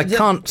clubs, but I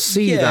can't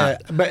see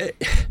that. But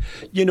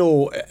you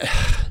know,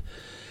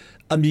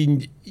 I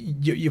mean,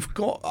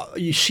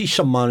 you see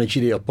some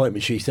managerial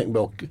appointments, you think,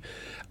 well,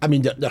 I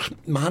mean, their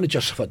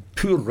managers have had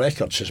poor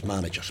records as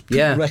managers,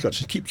 records,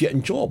 and keep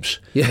getting jobs.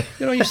 Yeah,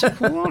 you know, you think,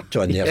 well, what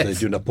on earth are they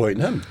doing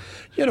appointing him?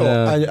 You know,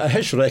 and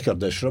his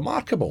record is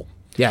remarkable.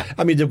 Yeah,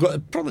 I mean, they've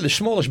got probably the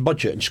smallest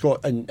budget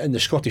in the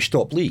Scottish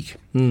top league.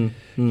 You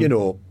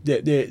know,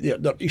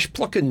 he's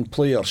plucking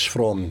players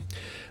from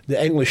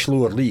the English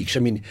lower leagues.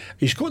 I mean,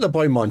 he's got the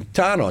boy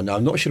Montana. Now,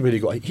 I'm not sure where he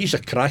got. He's a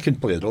cracking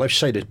player, the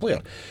left-sided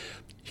player.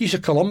 He's a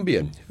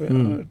Colombian.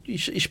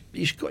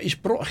 He's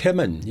brought him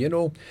in. You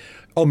know,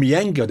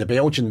 Omienga, the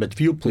Belgian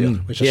midfield player,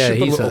 was a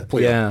super little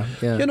player.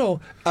 Yeah. You know.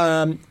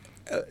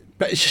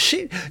 But it's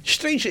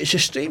strange. It's a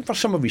strain for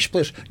some of his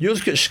players. You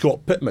look at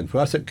Scott Pittman, who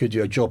I think could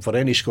do a job for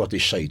any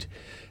Scottish side,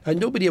 and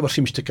nobody ever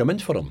seems to come in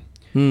for him.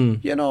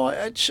 You know,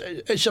 it's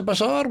a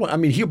bizarre one. I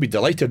mean, he'll be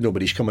delighted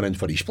nobody's coming in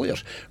for his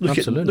players. Look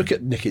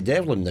at Nicky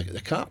Devlin,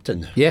 the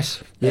captain.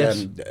 Yes.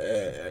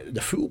 The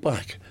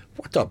fullback.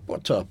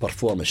 What a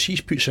performance he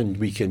puts in,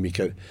 week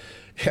out.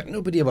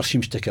 Nobody ever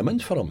seems to come in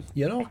for him.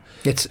 You know,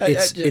 it's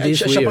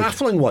a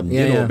baffling one.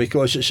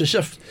 Because it's as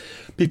if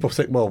people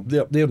think, well,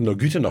 they're not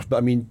good enough. But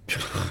I mean,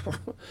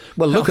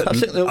 well, look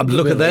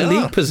at their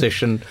league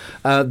position.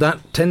 That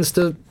tends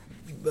to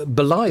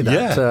belie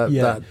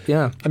that.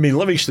 I mean,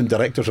 Livingston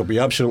directors will be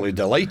absolutely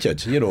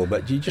delighted. You know,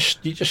 but you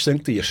just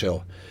think to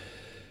yourself,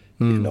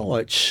 you know,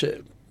 it's.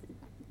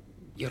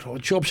 You know,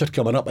 jobs are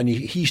coming up, and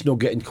he's not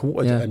getting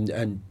quoted,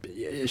 and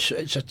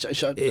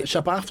it's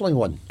a baffling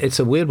one. It's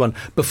a weird one.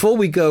 Before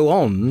we go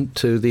on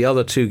to the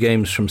other two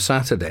games from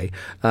Saturday,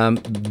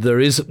 there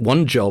is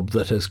one job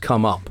that has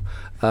come up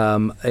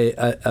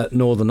at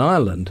Northern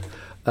Ireland,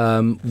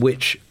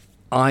 which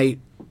I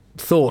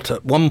thought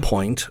at one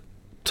point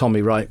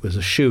Tommy Wright was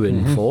a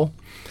shoo-in for.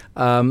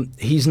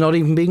 He's not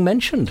even being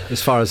mentioned,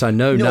 as far as I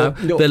know now.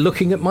 They're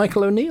looking at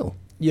Michael O'Neill.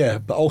 Yeah,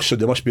 but also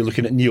they must be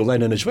looking at Neil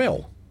Lennon as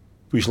well,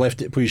 who's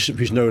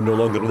now no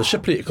longer with the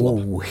Cypriot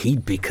club. Oh,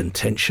 he'd be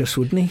contentious,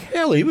 wouldn't he?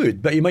 Well, he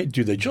would, but he might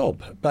do the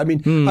job. But I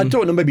mean, I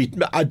don't know. Maybe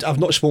I've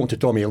not spoken to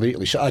Tommy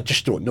lately, so I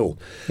just don't know.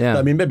 Yeah. But,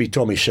 I mean, maybe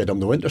Tommy said I'm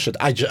no interested.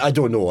 I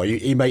don't know.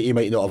 He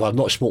might not have. I've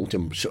not spoken to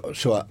him,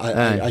 so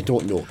I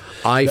don't know.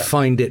 I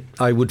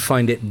would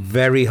find it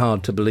very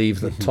hard to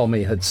believe that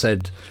Tommy had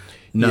said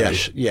no.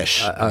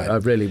 Yes. I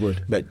really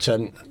would. But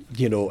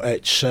you know,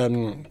 it's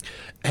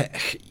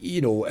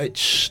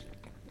it's.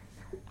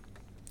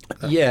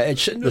 Yeah,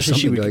 it's interesting to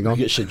see who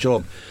gets the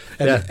job.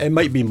 And it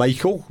might be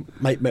Michael.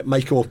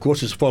 Michael, of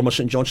course, is a former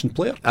St Johnstone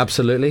player.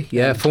 Absolutely,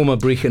 yeah, former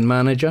Brechin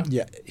manager.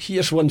 Yeah,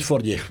 here's one for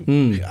you.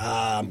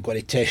 I'm going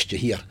to test you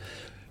here.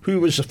 Who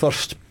was the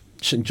first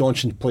St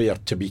Johnstone player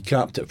to be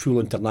capped at full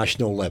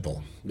international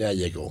level? There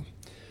you go.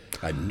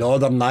 And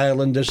Northern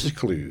Ireland is the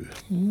clue.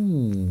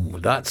 Ooh,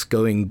 that's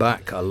going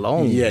back a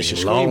long way. Yes,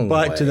 it's going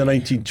back to the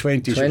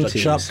 1920s. It was a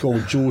chap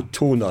called Joe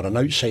Toner, an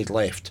outside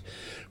left,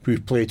 who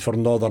played for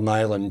Northern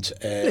Ireland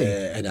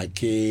in a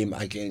game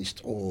against,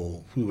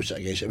 who was it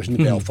against? It was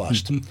in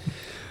Belfast.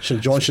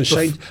 St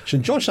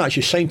Johnstone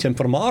actually signed him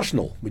from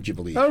Arsenal, would you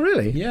believe? Oh,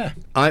 really? Yeah.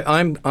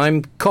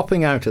 I'm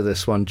copping out of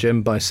this one,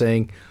 Jim, by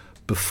saying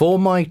before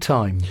my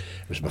time.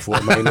 It was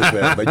before mine as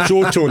well. But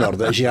Joe Toner,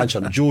 that's the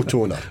answer. Joe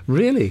Toner.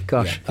 Really?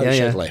 Gosh. Yeah,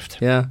 outside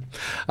left. Yeah.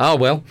 Oh,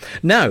 well.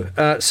 Now,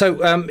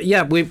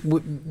 we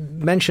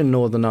mentioned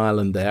Northern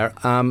Ireland there.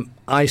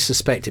 I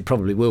suspect it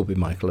probably will be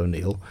Michael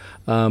O'Neill.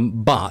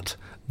 But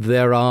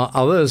there are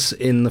others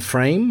in the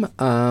frame.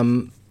 I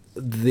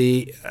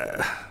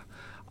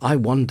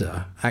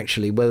wonder,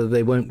 actually, whether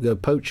they won't go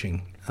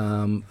poaching,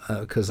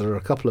 because there are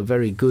a couple of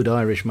very good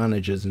Irish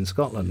managers in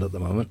Scotland at the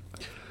moment.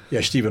 Yeah,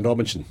 Stephen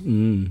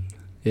Robinson.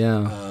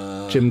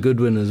 Yeah, Jim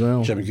Goodwin as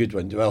well. Jim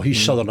Goodwin. Well, he's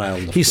Southern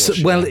Ireland. Of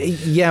course,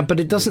 but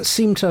it doesn't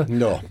seem to.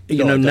 No,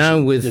 now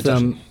with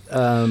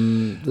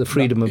the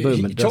freedom of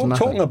movement.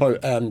 Talking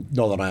about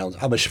Northern Ireland,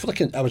 I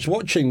was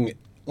watching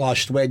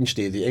last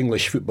Wednesday the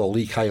English Football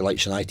League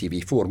highlights on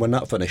ITV4. When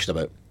that finished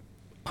about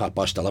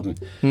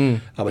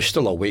 11:30, I was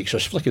still awake, so I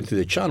was flicking through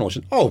the channels,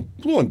 and lo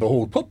and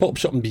behold,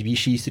 pops up on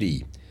BBC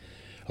Three.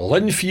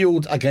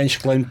 Linfield against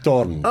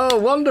Glentoran. Oh,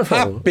 wonderful.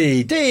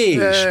 Happy days.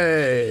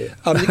 Hey.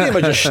 The game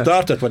had just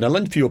started when a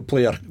Linfield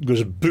player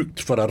was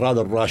booked for a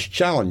rather rash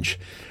challenge.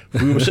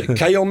 Who was it?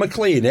 Kyle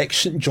McLean,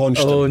 ex-St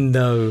Johnstone. Oh,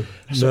 no.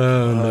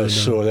 No.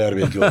 So there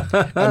we go.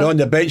 And on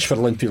the bench for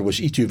Linfield was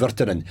Itu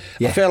Virtanen.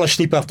 I fell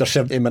asleep after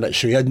 70 minutes,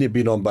 so he hadn't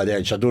been on by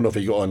then, so I don't know if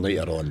he got on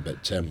later on.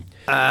 But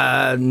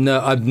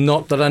no,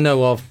 not that I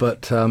know of,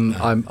 but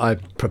I'm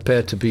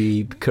prepared to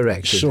be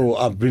corrected. So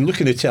I've been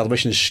looking at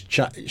television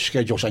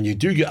schedules, and you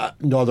do get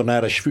Northern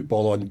Irish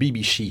football on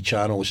BBC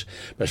channels,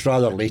 but it's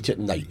rather late at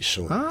night,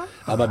 so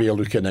I may be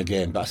looking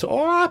again. But I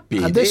thought, happy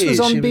days. This was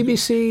on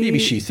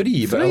BBC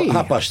Three, but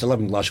 11:30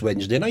 last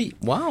Wednesday night.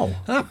 Wow.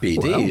 Happy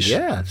days.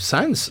 Yeah,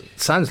 sounds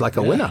like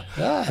a winner.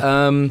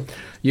 Yeah.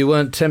 You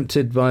weren't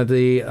tempted by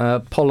the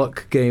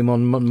Pollock game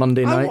on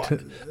Monday night?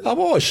 I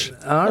was.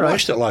 I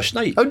watched it last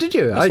night. Oh, did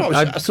you? I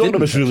thought it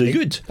was really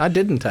good. I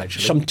didn't,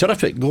 actually. Some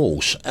terrific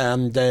goals.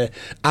 And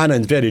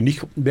Annan very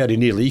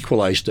nearly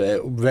equalised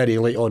very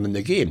late on in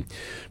the game.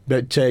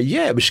 But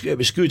it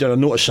was good. And I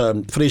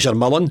noticed Fraser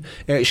Mullen,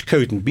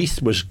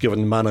 ex-Cowdenbeath, was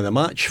given man of the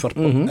match for.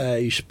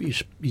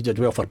 He did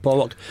well for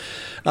Pollock,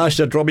 as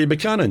did Robbie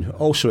Buchanan,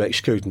 also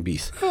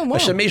ex-Cowdenbeath. Oh, wow.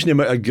 It's amazing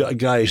the amount of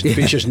guys,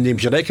 faces and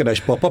names you recognise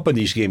pop up in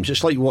these games.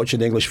 It's like watching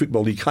the English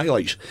Football League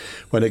highlights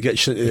when it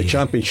gets into the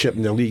Championship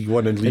and the League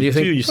One and League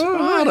Two. You think,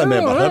 I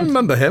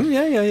remember him.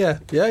 Yeah.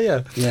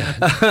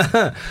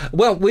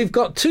 Well, we've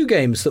got two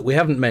games that we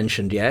haven't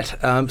mentioned yet,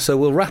 so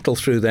we'll rattle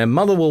through them.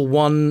 Motherwell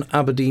 1,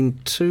 Aberdeen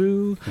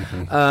 2.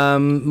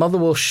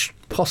 Motherwell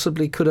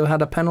possibly could have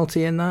had a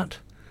penalty in that.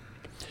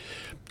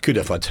 Could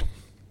have had.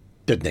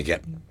 Didn't he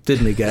get?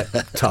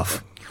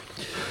 Tough.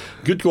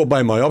 Good goal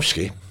by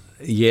Majowski.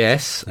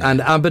 Yes, and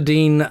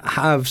Aberdeen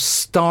have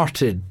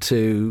started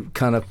to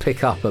kind of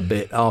pick up a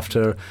bit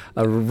after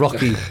a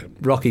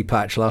rocky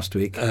patch last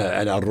week.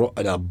 And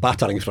a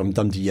battering from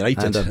Dundee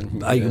United.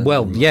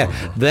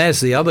 There's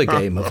the other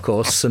game, of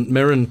course. St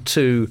Mirren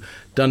 2,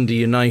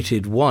 Dundee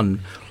United 1.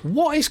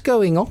 What is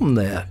going on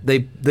there? They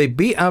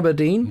beat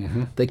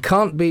Aberdeen. They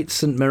can't beat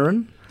St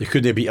Mirren. They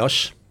couldn't beat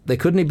us. They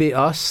couldn't beat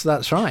us,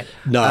 that's right.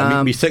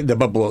 No, we think the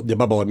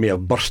bubble may have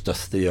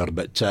bursteth there,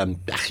 but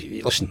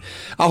listen,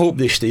 I hope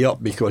they stay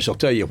up, because I'll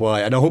tell you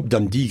why, and I hope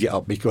Dundee get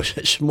up, because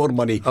it's more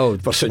money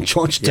for St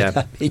Johnstone.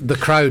 Yeah. The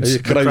crowds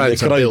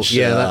are built.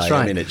 Yeah, that's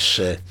right. I mean,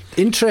 it's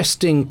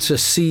interesting to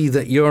see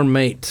that your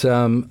mate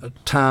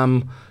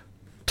Tom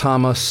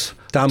Courts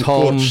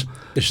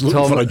is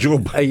looking for a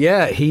job.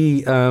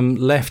 He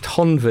left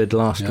Honvéd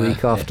last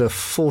week after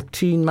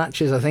 14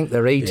 matches. I think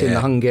they're 8 in the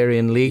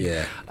Hungarian league.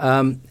 Yeah.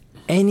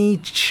 Any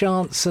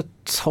chance at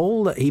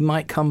all that he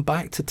might come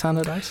back to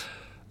Tannadice?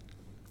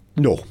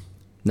 No.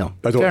 No,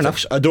 I fair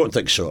enough. I don't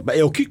think so. But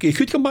he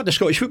could come back to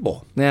Scottish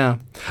football. Yeah.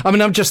 I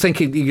mean, I'm just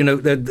thinking,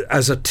 that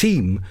as a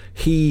team,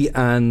 he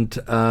and,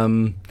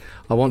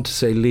 I want to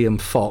say Liam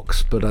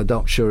Fox, but I'm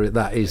not sure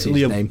that is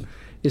his name.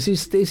 Is he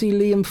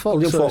Liam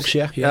Fox? Liam Fox,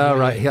 yeah.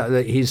 Right.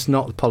 Yeah, he's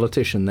not a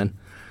politician then.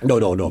 No.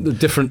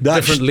 Different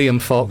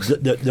Liam Fox.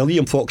 The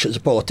Liam Fox that's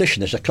a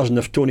politician is a cousin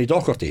of Tony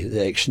Docherty,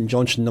 the ex-St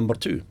Johnstone number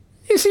 2.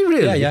 Is he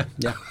really? Yeah.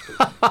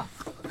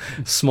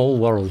 Small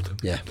world.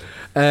 Yeah.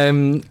 I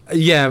mean,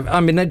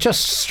 it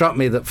just struck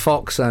me that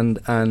Fox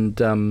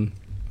and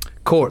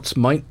Courts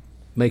might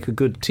make a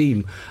good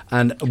team,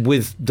 and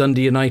with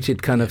Dundee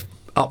United kind of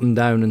up and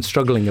down and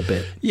struggling a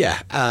bit.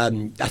 Yeah, I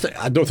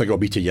don't think it'll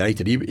be to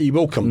United. He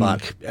will come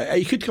back.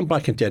 He could come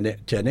back into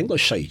an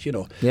English side,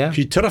 Yeah.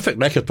 He's a terrific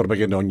record for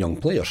bringing on young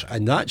players,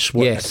 and that's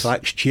what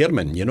attracts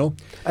chairmen,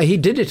 He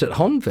did it at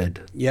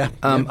Honved. Yeah.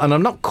 And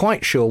I'm not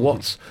quite sure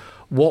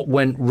what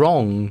went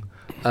wrong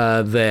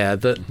there,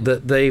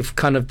 that they've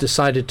kind of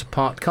decided to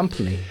part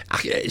company.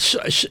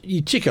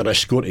 You take a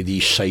risk going to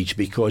these sides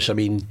because, I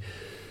mean,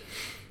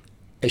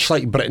 it's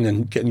like Britain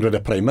and getting rid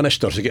of prime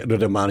ministers or getting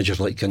rid of managers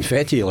like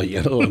confetti,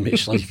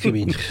 it's like, I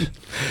mean,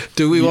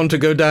 do we want to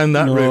go down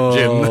that route,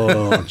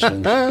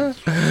 Jim?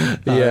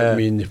 I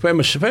mean, when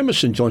was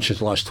St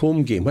Johnstone's last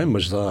home game? When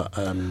was that?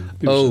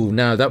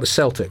 That was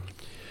Celtic.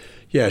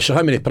 Yeah, so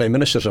how many prime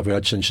ministers have we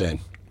had since then?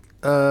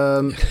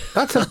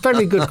 That's a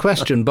very good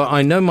question, but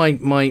I know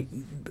my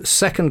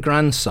second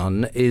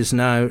grandson is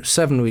now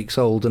 7 weeks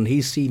old, and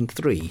he's seen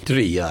 3.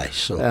 3, aye.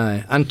 So.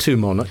 And 2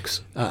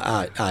 monarchs.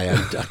 Aye,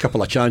 and a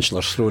couple of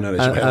chancellors thrown in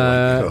as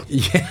well.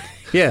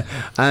 Yeah,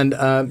 and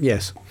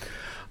yes,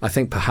 I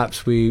think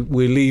perhaps we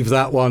leave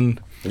that one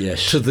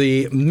to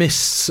the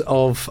mists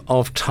of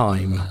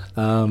time.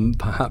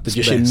 Perhaps. Did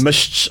you say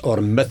mists or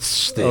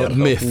myths there?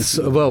 Myths.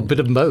 Well, a bit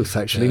of both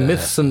actually.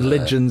 Myths and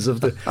legends of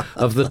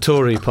the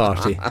Tory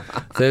party.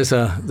 There's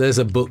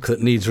a book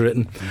that needs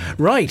written.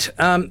 Right.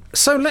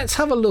 So let's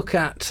have a look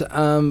at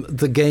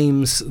the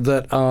games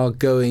that are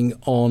going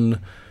on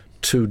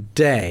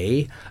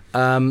today.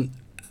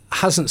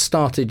 Hasn't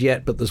started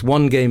yet, but there's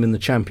one game in the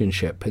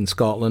Championship in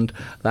Scotland.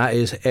 That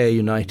is Ayr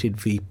United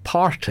v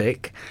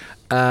Partick.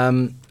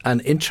 An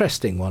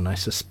interesting one, I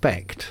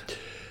suspect.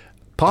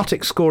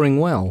 Partick scoring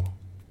well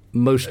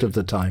most of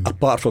the time.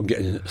 Apart from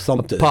getting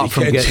thumped at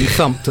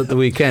the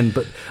weekend.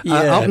 But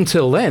up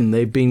until then,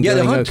 they've been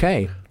going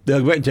okay. They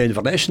went to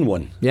Inverness and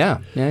won. Yeah.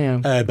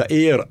 But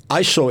Ayr,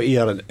 I saw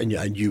Ayr,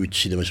 and you would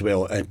see them as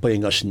well,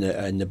 playing us in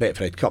the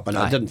Betfred Cup, and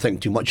I didn't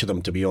think too much of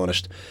them, to be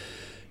honest.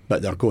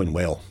 But they're going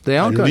well. They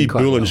are and going Lee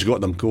quite Bullen's well.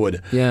 got them going.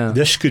 Yeah.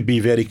 This could be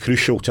very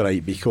crucial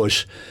tonight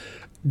because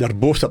they're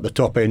both at the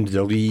top end of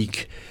the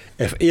league.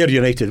 If Ayr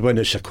United win,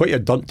 it's quite a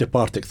dunt to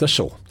Partick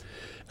Thistle.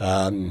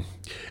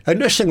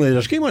 Interestingly,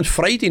 there's a game on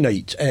Friday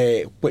night,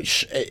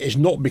 which is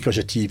not because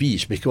of TV,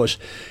 it's because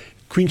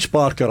Queen's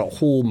Park are at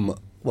home.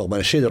 Well,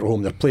 when I say they're at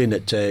home, they're playing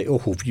at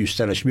Ochilview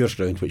Stennismuir's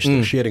ground, which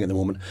they're sharing at the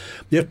moment.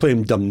 They're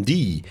playing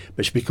Dundee,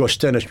 but it's because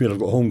Stennismuir have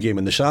got a home game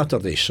on the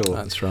Saturday. So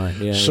that's right.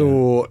 Yeah.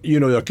 So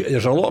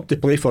there's a lot to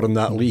play for in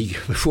that league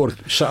before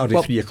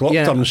Saturday 3 o'clock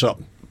turns up.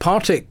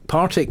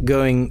 Partick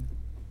going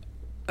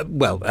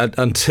well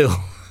until,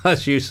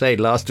 as you say,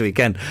 last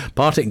weekend.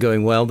 Partick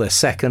going well. They're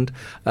second.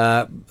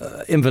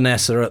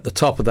 Inverness are at the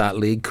top of that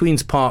league.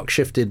 Queen's Park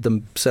shifted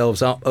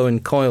themselves up.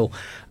 Owen Coyle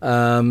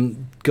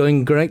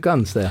going great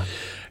guns there.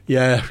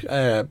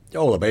 Yeah,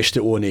 all the best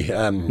to Oni.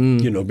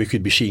 We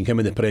could be seeing him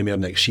in the Premier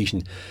next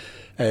season.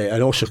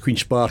 And also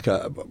Queen's Park,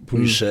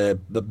 who's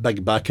the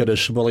big backer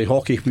is Willie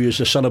Hockey, who is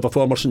the son of a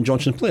former St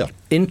Johnstone player.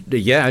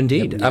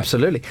 Indeed,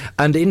 absolutely.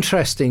 And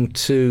interesting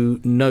to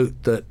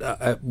note that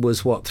it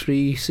was,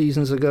 3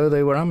 seasons ago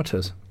they were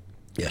amateurs?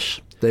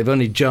 Yes. They've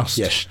only just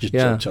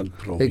turned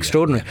pro.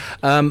 Extraordinary.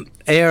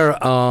 Ayr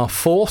are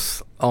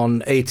 4th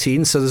on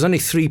 18, so there's only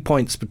 3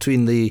 points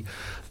between the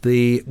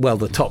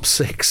top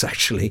 6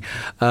 actually.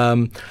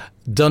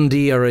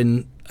 Dundee are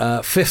in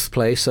 5th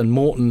place and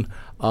Morton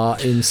are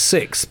in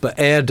 6th, but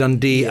Ayr,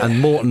 Dundee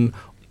and Morton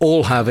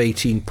all have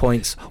 18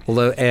 points,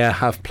 although Ayr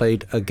have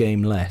played a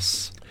game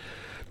less.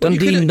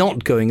 Dundee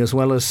not going as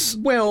well as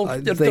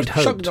they'd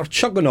hoped. They're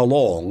chugging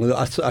along.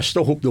 I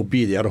still hope they'll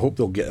be there. I hope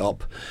they'll get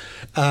up.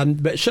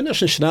 But it's an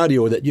interesting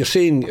scenario that you're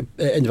saying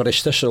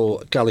Inverness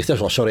Cally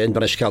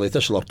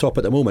Thistle are top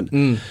at the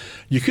moment.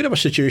 You could have a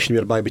situation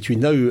whereby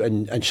between now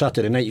and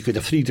Saturday night you could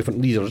have 3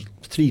 different leaders,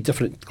 3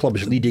 different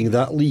clubs leading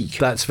that league.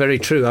 That's very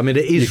true. I mean,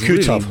 it is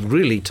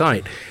really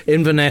tight.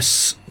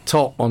 Inverness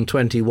top on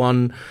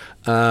 21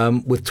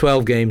 with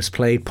 12 games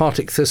played.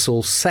 Partick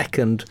Thistle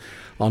second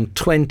on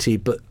 20,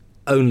 but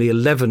only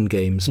 11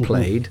 games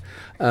played.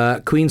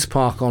 Queen's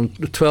Park on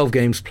 12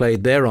 games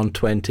played, they're on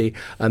 20,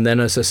 and then,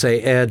 as I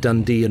say, Ayr,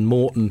 Dundee and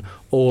Morton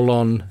all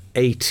on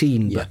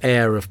 18, but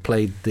Ayr have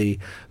played the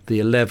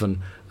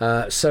 11.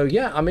 So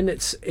I mean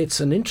it's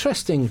an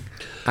interesting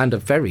and a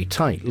very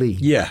tight league.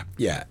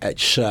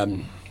 It's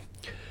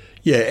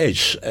it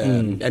is,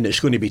 and it's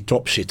going to be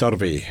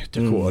topsy-turvy,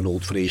 to quote an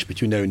old phrase,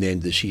 between now and the end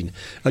of the season.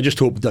 I just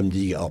hope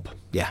Dundee get up.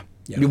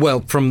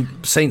 Well, from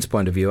Saints'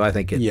 point of view, I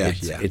think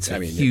it's I a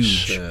mean,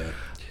 huge. it's,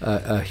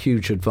 A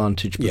huge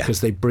advantage because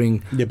they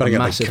bring a a big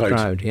massive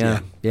crowd. Yeah.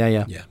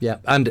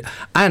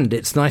 And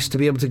it's nice to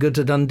be able to go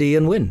to Dundee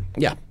and win.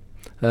 Yeah.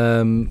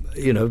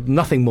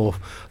 Nothing more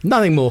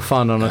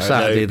fun on a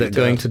Saturday than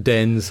going to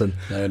dens and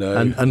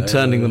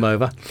turning them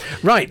over.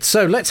 Right,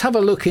 so let's have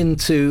a look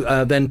into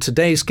then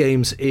today's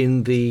games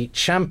in the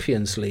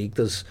Champions League.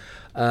 There's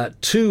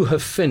 2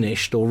 have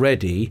finished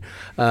already.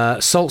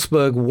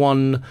 Salzburg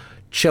 1,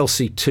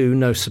 Chelsea 2,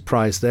 no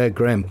surprise there.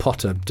 Graham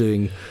Potter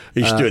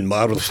he's doing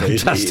marvellously.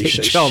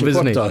 Fantastic job,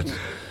 isn't he?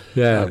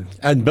 Yeah.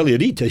 And Billy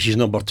Reid is his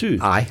number 2.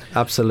 Aye,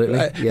 absolutely.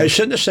 It's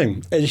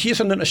interesting. Here's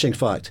an interesting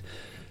fact.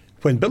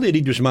 When Billy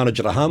Reid was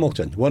manager of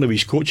Hamilton, one of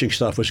his coaching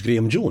staff was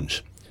Graham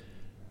Jones,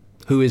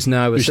 who is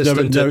now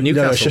assistant at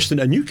Newcastle. Now assistant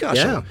at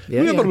Newcastle.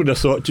 Whoever would have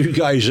thought 2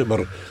 guys that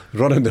were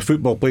running the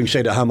football playing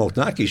side of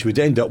Hamilton Accies would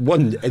end up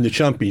one in the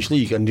Champions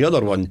League and the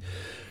other one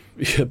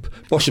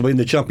possibly in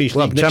the Champions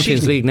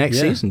League next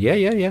season.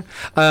 Yeah.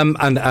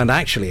 And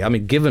actually, I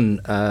mean,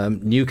 given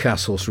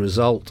Newcastle's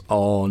result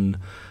on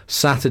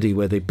Saturday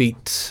where they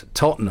beat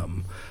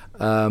Tottenham,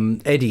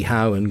 Eddie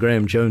Howe and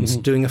Graham Jones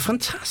doing a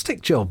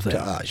fantastic job there.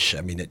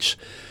 I mean, it's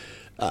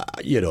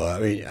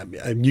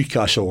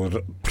Newcastle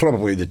are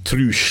probably the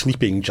true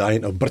sleeping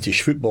giant of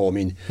British football. I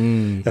mean,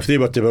 if they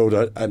were to build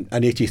an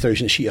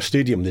 80,000 seater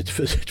stadium, they'd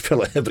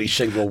fill it every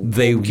single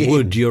They game.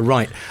 would, you're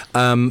right.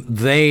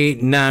 They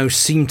now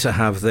seem to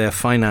have their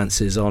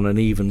finances on an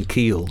even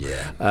keel.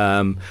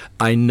 Yeah.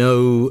 I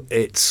know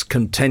it's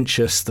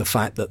contentious, the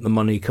fact that the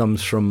money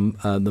comes from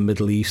the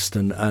Middle East,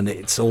 and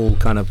it's all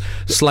kind of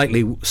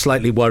slightly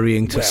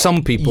worrying to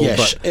some people.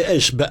 Yes, but it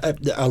is, but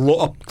a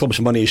lot of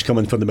clubs' money is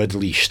coming from the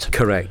Middle East.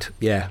 Correct.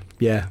 Yeah.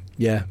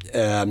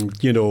 And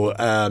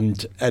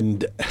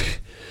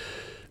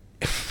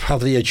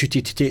have they a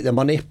duty to take the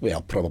money?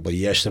 Well, probably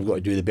yes. They've got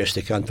to do the best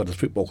they can for the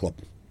football club.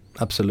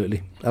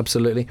 Absolutely.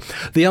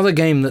 The other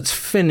game that's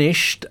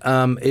finished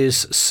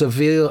is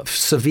Sevilla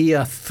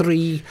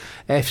 3,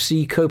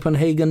 FC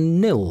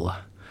Copenhagen 0.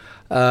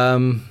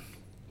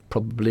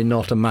 Probably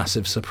not a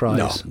massive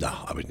surprise. No,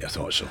 I wouldn't have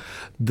thought so.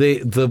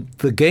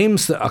 The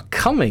games that are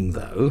coming,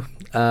 though,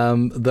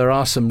 there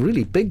are some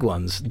really big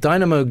ones.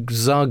 Dynamo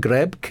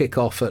Zagreb kick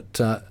off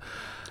at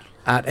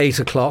 8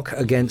 o'clock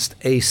against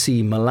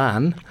AC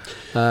Milan.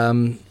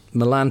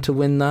 Milan to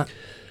win that.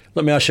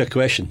 Let me ask you a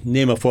question.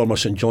 Name a former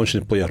St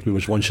Johnstone player who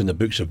was once in the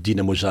books of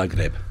Dynamo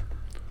Zagreb.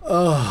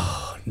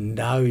 Nick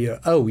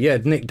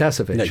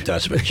Dasovic. Nick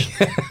Dasovic.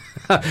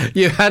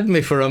 You had me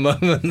for a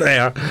moment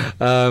there.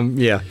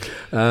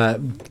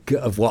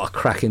 What a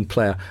cracking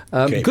player.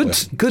 Good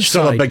Still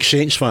side. a big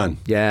Saints fan.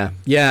 Yeah,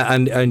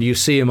 and you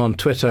see him on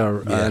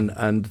Twitter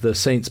and the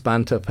Saints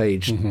banter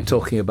page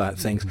talking about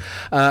things.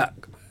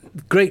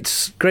 Great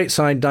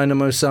side,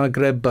 Dynamo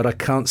Zagreb, but I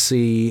can't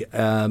see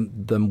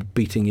them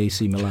beating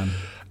AC Milan.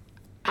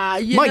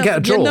 Might get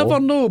a draw. You never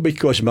know,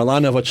 because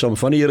Milan have had some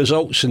funny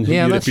results in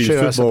European that's true,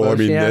 football. I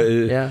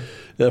suppose.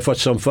 They've had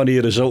some funny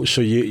results, so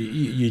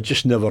you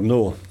just never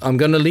know. I'm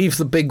going to leave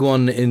the big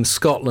one in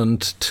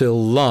Scotland till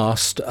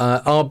last.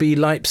 RB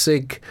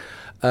Leipzig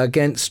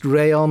against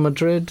Real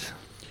Madrid.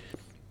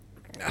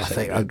 I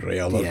think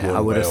Real. I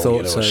would have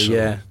thought so.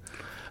 Yeah.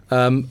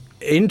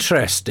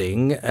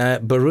 Interesting.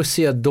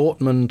 Borussia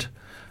Dortmund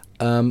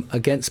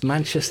against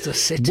Manchester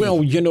City.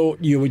 Well,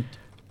 you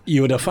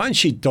would have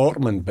fancied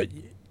Dortmund, but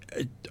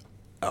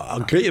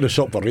a great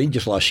result for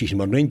Rangers last season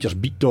when Rangers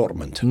beat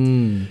Dortmund.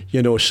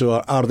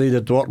 So are they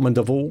the Dortmund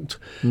of old?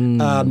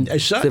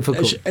 Is that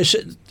difficult? Is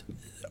it?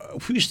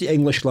 Who's the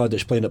English lad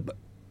that's playing at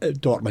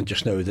Dortmund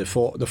just now? The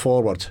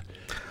forward,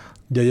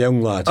 the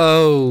young lad.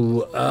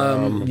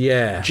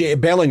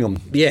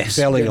 Bellingham. Yes,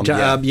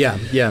 Bellingham.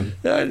 Yeah.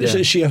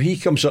 See, he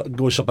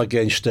goes up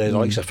against the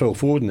likes of Phil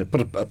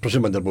Foden.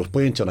 Presuming they're both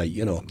playing tonight.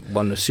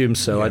 One assumes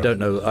so. Yeah. I don't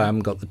know. I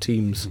haven't got the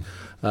teams.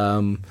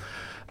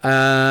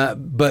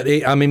 But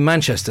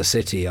Manchester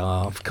City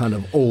are kind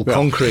of all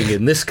conquering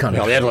in this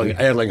country. Well,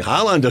 Erling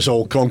Haaland is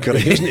all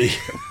conquering, isn't he?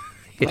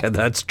 Yeah,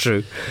 that's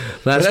true.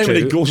 That's how true.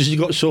 many goals has he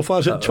got so far?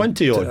 Is it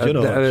 20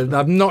 odd?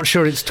 I'm not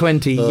sure it's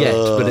 20 yet,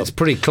 but it's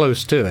pretty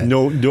close to it.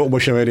 No, don't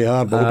wish him any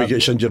harm. But I hope he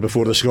gets injured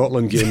before the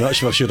Scotland game. That's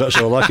for sure. That's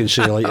all I can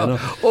say.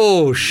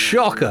 Oh,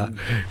 shocker!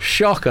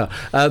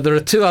 There are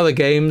 2 other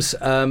games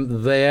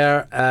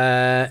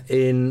there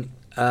in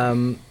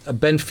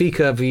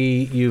Benfica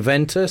v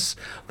Juventus.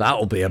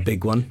 That'll be a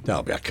big one.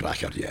 That'll be a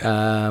cracker,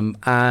 yeah.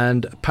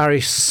 And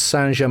Paris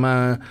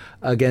Saint-Germain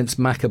against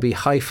Maccabi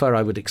Haifa.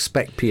 I would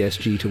expect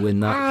PSG to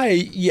win that.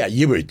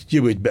 You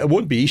would, but it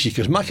won't be easy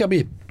because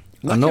Maccabi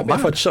not bad.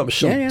 Have had some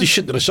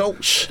decent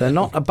results. They're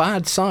not a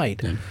bad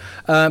side.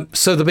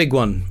 So the big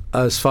one,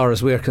 as far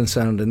as we're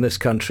concerned in this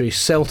country,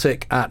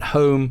 Celtic at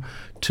home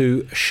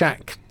to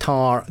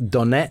Shakhtar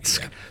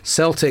Donetsk. Yeah.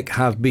 Celtic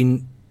have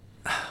been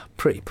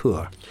pretty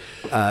poor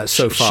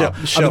so far.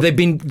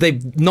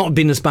 They've not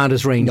been as bad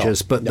as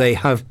Rangers, but they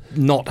have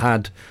not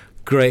had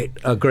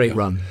a great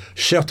run.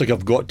 Celtic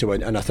have got to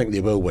win, and I think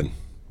they will win.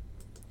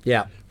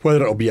 Yeah.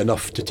 Whether it'll be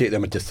enough to take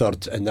them into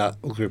third in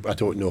that group, I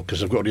don't know, because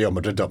they've got Real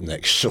Madrid up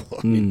next. So,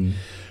 I mean,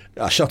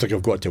 Celtic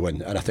have got to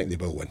win, and I think they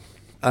will win.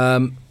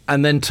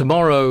 And then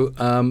tomorrow,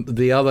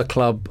 the other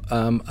club,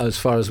 as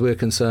far as we're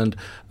concerned,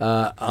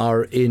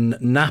 are in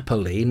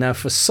Napoli. Now,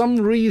 for some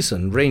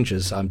reason,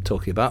 Rangers I'm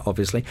talking about,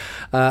 obviously,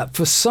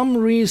 for some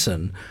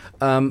reason,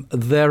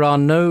 there are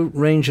no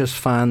Rangers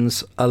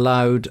fans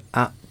allowed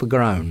at the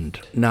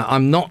ground. Now,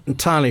 I'm not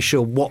entirely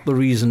sure what the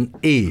reason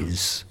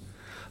is,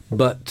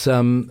 but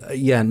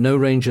no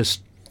Rangers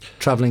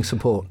travelling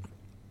support.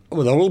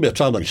 Well, there will be a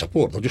travelling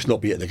support. They'll just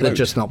not be at the ground. They'll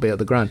just not be at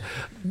the ground.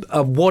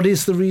 What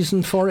is the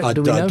reason for it?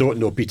 Do we know? I don't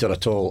know, Peter,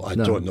 at all. I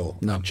don't know.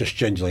 No. Just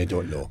genuinely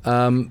don't know.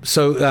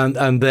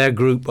 And their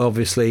group,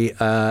 obviously,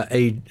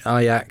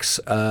 Ajax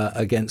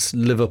against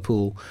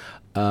Liverpool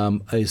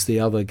is the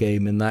other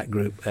game in that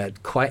group.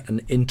 Quite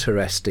an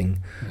interesting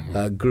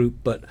group.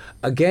 But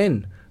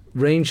again,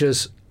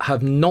 Rangers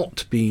have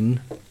not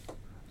been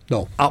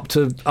up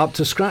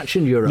to scratch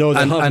in Europe. No,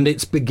 and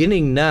it's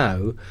beginning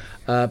now,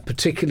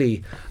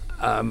 particularly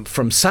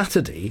from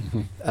Saturday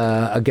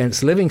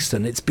against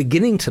Livingston. It's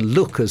beginning to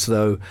look as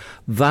though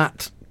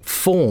that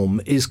form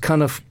is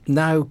kind of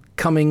now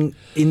coming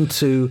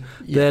into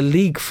their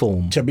league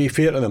form. To be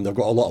fair to them, they've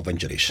got a lot of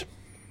injuries.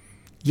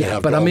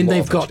 Yeah, but I mean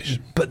they've got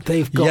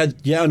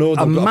I know,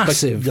 a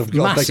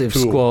massive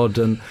squad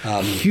and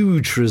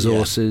huge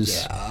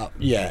resources.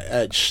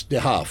 They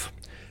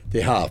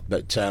have,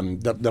 but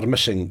they're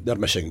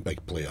missing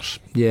big players.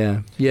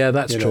 Yeah,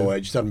 that's true.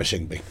 They're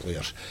missing big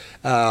players.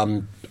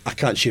 I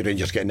can't see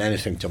Rangers getting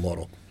anything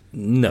tomorrow.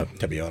 No,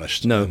 to be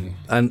honest. No,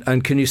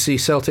 and can you see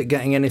Celtic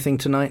getting anything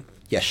tonight?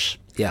 Yes.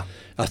 Yeah.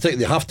 I think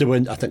they have to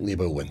win. I think they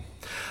will win.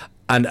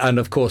 And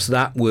of course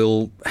that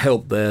will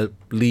help their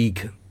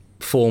league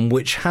form,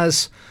 which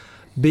has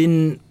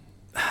been,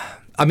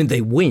 I mean,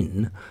 they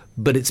win,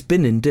 but it's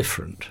been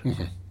indifferent.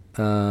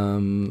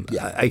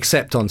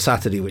 Except on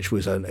Saturday, which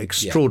was an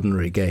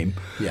extraordinary game.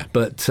 Yeah.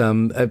 But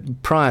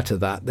prior to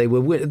that,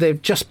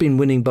 they've just been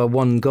winning by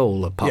one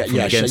goal, apart from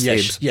against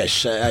Hibs.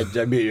 Yes,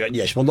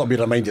 we'll not be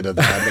reminded of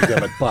that.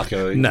 McDermott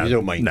Parker, you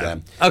don't mind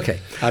them. Okay.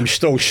 I'm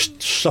still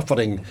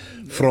suffering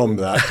from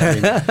that,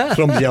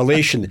 from the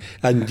elation,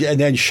 and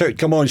then shout,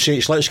 "Come on,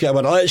 Saints, let's get a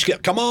winner! Let's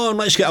get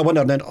a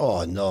winner!" And then,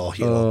 oh no,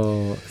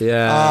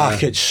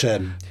 it's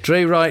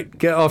Dre Wright,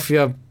 get off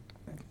your.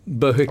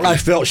 I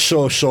felt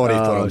so sorry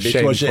for him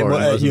because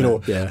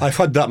I've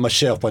had that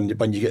myself when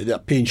you get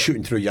that pain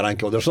shooting through your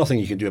ankle. There's nothing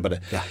you can do about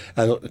it. Yeah.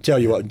 And I'll tell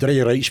you what, Dre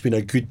Wright's been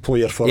a good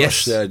player for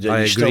us. I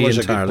agree still is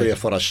entirely. A good player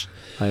for us.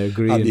 I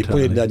agree. And he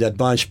played in an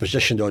advanced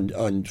position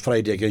on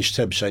Friday against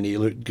Hibs, and he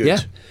looked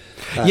good.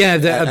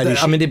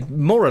 Yeah,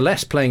 more or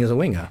less playing as a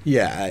winger.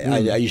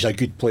 Yeah, he's a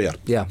good player.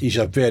 Yeah, he's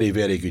a very,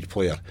 very good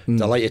player.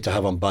 Delighted to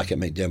have him back at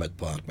McDermott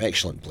Park.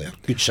 Excellent player.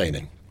 Good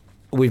signing.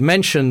 We've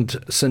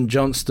mentioned St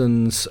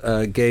Johnstone's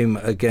game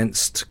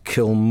against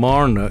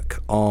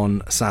Kilmarnock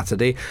on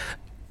Saturday.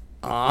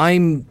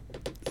 I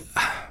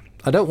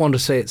don't want to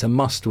say it's a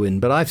must-win,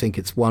 but I think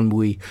it's one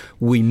we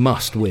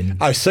must win.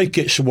 I think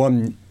it's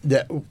one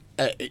that,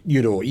 we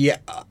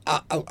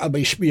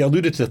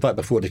alluded to the fact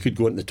before they could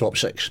go into the top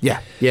six.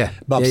 Yeah.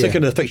 But I'm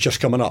thinking of the fixtures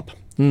coming up.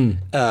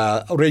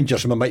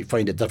 Rangers, we might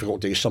find it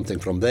difficult to get something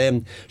from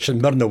them. St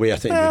Mirren away, I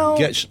think we can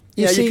get.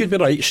 You could be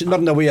right. St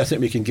Mirren away, I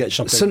think we can get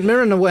something. St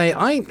Mirren away,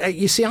 I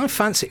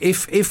fancy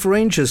if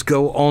Rangers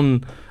go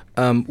on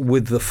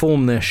with the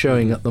form they're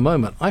showing at the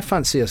moment, I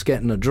fancy us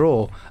getting a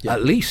draw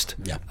at least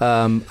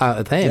out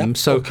of them. Yeah.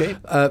 So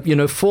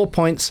 4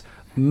 points,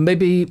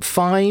 maybe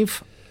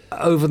 5.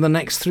 Over the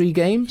next 3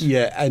 games?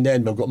 Yeah, and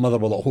then we've got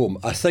Motherwell at home.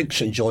 I think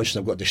St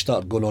Johnstone have got to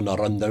start going on a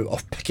run now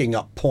of picking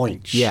up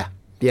points. Yeah.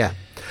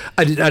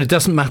 And it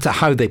doesn't matter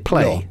how they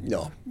play.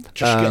 No.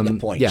 Just get the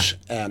points.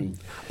 Yeah.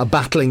 A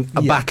battling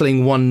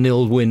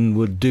 1-0 win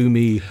would do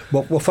me.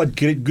 Well, we've had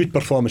good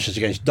performances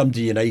against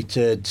Dundee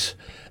United,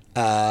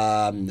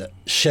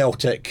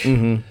 Celtic,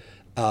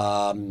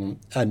 and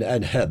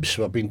Hibs.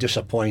 We've been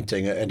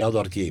disappointing in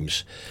other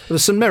games. The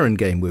St Mirren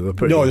game we were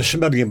pretty. No, the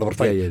St Mirren game we were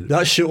fine. Yeah.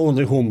 That's the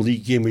only home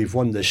league game we've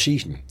won this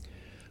season.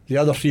 The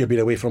other 3 have been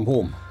away from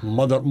home.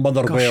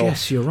 Motherwell. Gosh,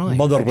 yes, you're right.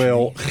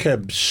 Motherwell,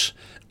 Hibs,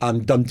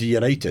 and Dundee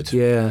United.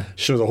 Yeah.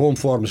 So the home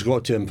form's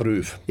got to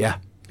improve. Yeah.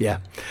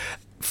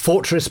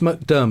 Fortress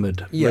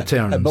McDermott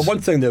returns. But one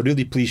thing that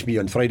really pleased me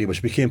on Friday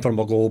was we came from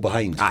a goal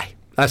behind. Aye.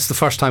 That's the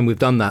first time we've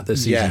done that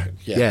this season.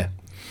 Yeah.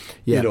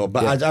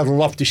 I'd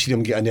love to see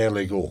them get an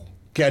early goal.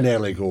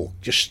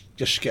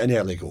 Just get an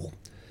early goal.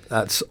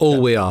 That's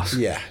all we ask.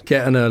 Yeah.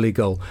 Get an early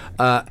goal.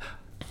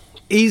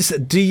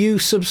 Do you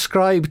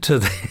subscribe to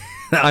the...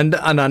 and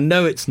I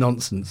know it's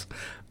nonsense.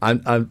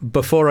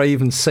 Before I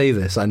even say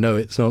this, I know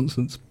it's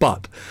nonsense.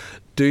 But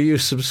do you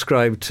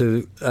subscribe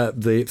to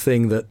the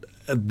thing that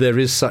there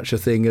is such a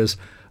thing as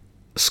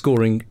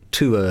scoring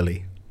too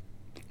early?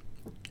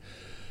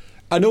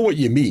 I know what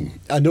you mean.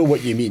 And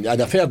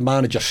I've heard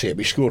managers say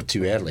we scored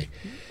too early.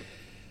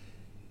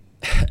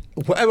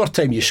 Whatever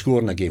time you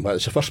score in a game, whether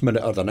it's the first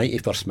minute or the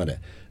 91st minute,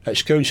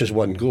 it counts as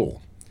one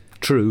goal.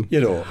 True.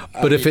 You know,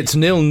 but if it's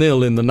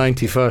 0-0 in the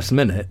 91st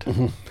minute,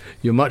 Mm-hmm.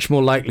 you're much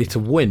more likely to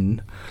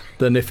win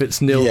than if it's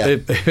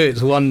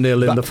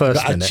 1-0 in the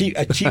first minute.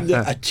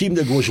 A team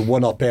that goes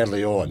one up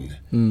early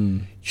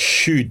on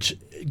should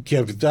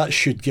give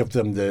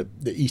them the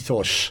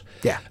ethos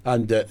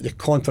and the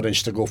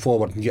confidence to go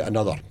forward and get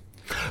another.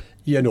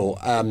 You know,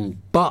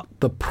 but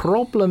the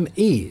problem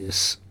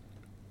is,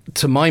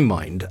 to my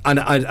mind, and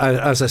I,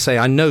 as I say,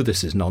 I know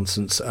this is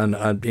nonsense,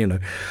 and you know,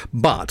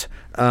 but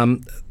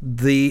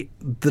the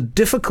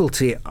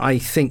difficulty I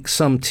think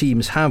some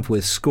teams have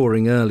with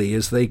scoring early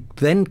is they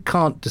then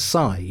can't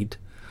decide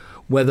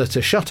whether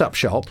to shut up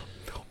shop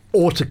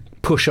or to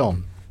push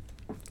on.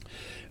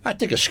 I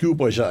take a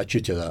schoolboy's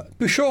attitude to that.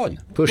 Push on.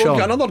 Push go on.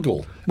 And get another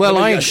goal. Well,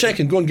 get a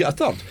second, go and get a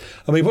third.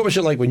 I mean, what was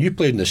it like when you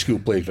played in the school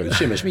playground?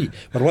 Same as me.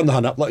 We're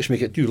 1-0 up, let's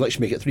make it 2, let's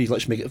make it 3,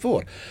 let's make it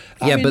 4.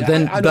 But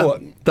then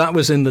that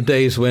was in the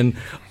days when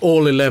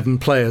all 11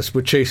 players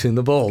were chasing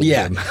the ball.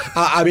 Yeah. Jim.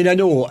 I mean, I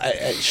know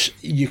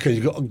you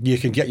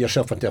can get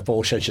yourself into a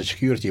false sense of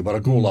security, but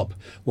a goal up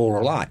will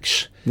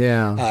relax.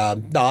 Yeah.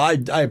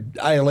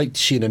 I liked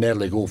seeing an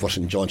early goal for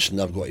St Johnstone,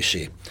 I've got to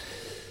say.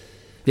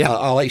 Yeah,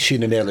 I like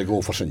seeing an early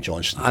goal for St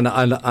Johnstone. And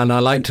I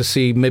like to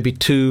see maybe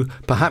 2,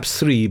 perhaps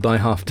 3 by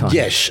half time.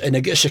 Yes, and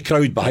it gets a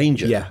crowd behind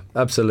you. Yeah,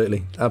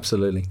 absolutely.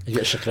 It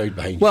gets a crowd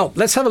behind you. Well,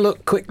 let's have a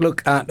quick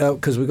look at,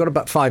 because we've got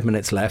about 5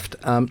 minutes left,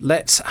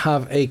 let's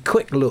have a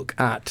quick look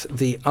at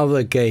the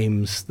other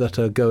games that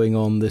are going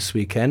on this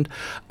weekend.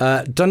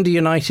 Dundee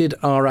United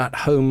are at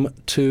home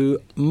to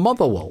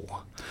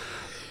Motherwell.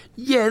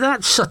 Yeah,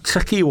 that's a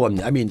tricky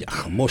one. I mean,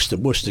 most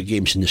of the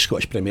games in the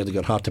Scottish Premier League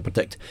are hard to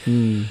predict.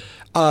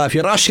 If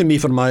you're asking me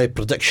for my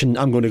prediction,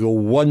 I'm going to go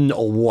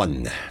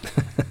 1-1.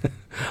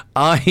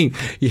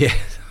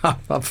 I'm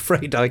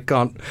afraid I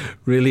can't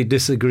really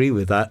disagree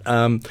with that.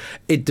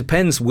 It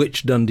depends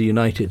which Dundee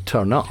United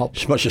turn up.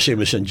 It's much the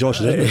same as St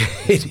Johnstone,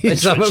 isn't it? It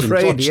is, I'm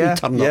afraid. Yeah.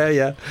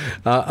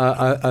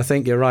 I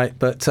think you're right.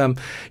 But I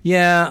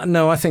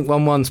think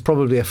 1-1's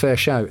probably a fair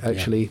shout,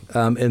 actually,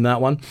 in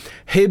that one.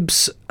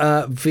 Hibs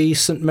v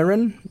St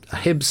Mirren.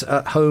 Hibs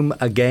at home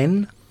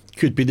again.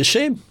 Could be the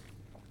same.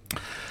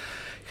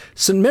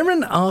 St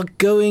Mirren are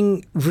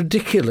going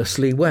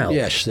ridiculously well.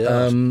 Yes, they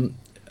are.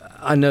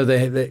 I know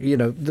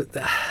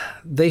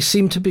they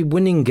seem to be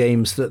winning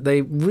games that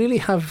they really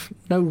have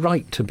no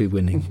right to be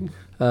winning,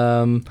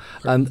 and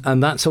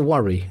that's a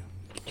worry.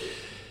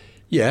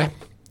 Yeah,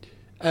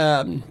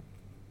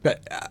 but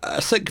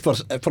I think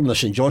from the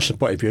St Johnstone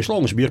point of view, as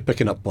long as we're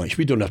picking up points,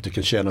 we don't have to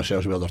concern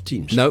ourselves with other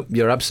teams. No,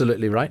 you're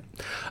absolutely right.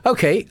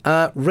 Okay,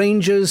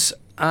 Rangers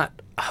at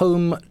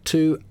home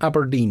to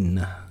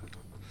Aberdeen.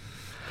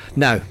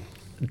 Now,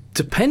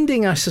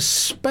 depending, I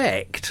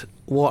suspect,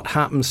 what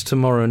happens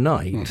tomorrow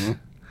night,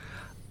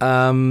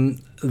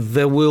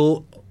 there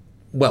will...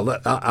 Well,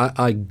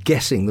 I'm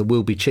guessing there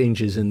will be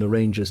changes in the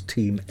Rangers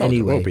team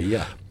anyway. There will be,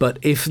 yeah. But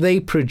if they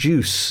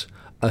produce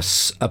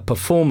a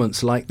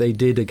performance like they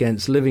did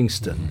against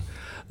Livingston,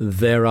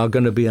 there are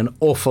going to be an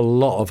awful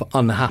lot of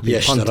unhappy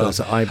punters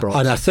at Ibrox.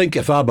 And I think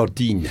if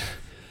Aberdeen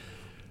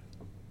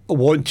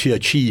want to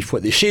achieve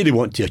what they say they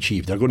want to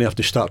achieve, they're going to have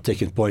to start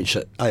taking points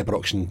at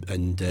Ibrox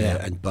and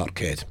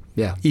Birkhead.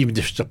 Yeah. Even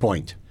if it's a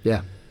point.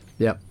 Yeah.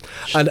 Yeah,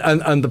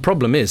 and the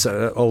problem is,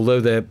 although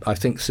they're, I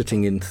think,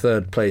 sitting in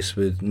third place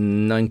with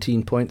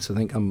 19 points, I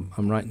think I'm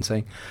right in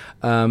saying,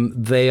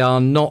 they are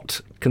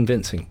not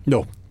convincing.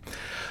 No.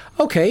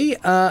 Okay,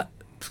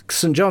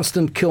 St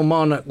Johnstone,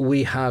 Kilmarnock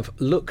we have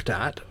looked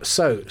at.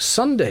 So,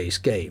 Sunday's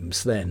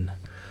games then.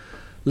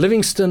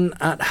 Livingston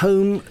at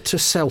home to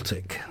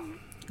Celtic.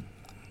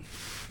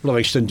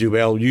 Livingston do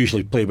well,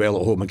 usually play well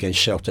at home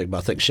against Celtic, but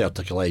I think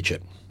Celtic will edge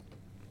it.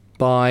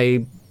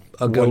 By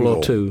a goal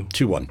or two?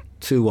 2-1.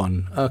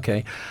 2-1.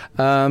 Okay.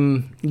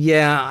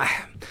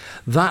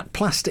 That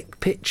plastic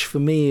pitch for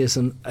me is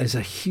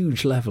a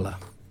huge leveller.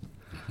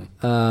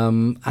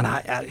 And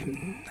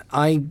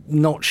I'm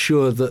not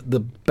sure that the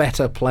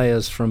better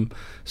players from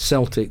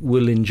Celtic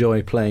will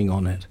enjoy playing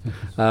on it.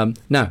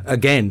 Now,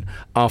 again,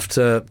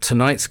 after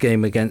tonight's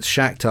game against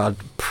Shakhtar,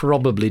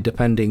 probably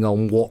depending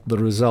on what the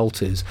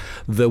result is,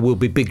 there will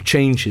be big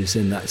changes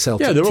in that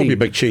Celtic team. Yeah, there will be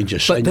big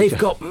changes. But they've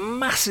got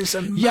masses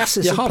and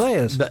masses of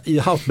players. But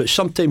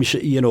sometimes,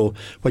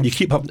 when you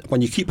keep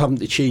having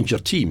to change your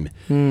team,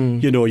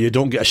 you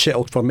don't get a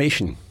settled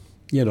formation,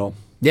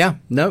 Yeah,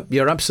 no,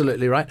 you're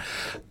absolutely right.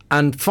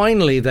 And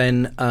finally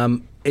then,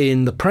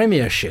 in the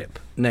Premiership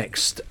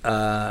next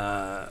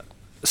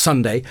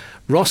Sunday,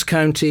 Ross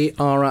County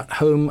are at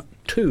home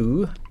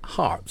to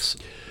Hearts.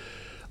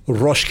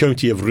 Ross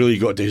County have really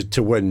got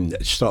to win,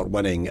 start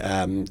winning.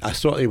 I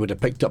thought they would have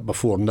picked up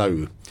before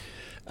now.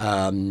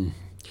 I'm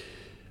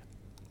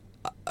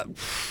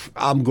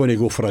going to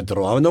go for a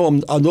draw. I know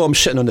I'm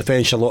sitting on the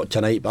fence a lot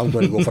tonight, but I'm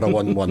going to go for a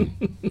 1-1.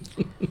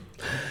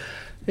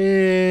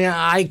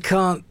 I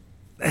can't...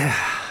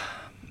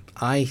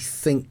 I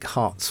think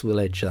Hearts will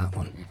edge that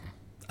one.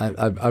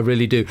 I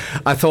really do.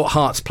 I thought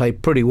Hearts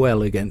played pretty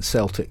well against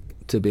Celtic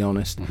to be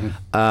honest.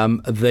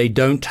 They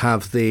don't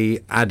have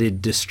the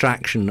added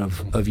distraction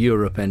of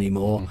Europe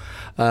anymore.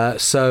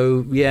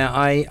 So, yeah,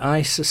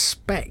 I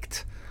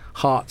suspect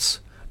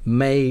Hearts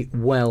may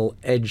well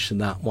edge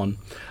that one.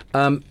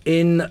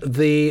 In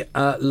the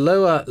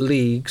lower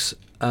leagues,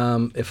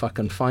 if I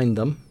can find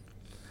them,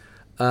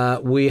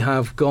 we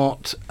have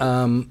got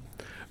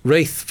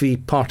Wraith v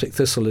Partick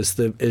Thistle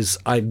is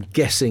I'm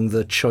guessing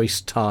the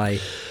choice tie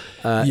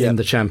in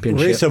the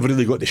Championship. Wraith have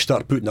really got to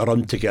start putting a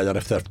run together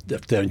if they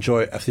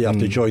have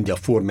to join the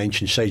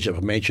aforementioned sides that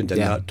were mentioned in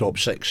that top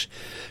six,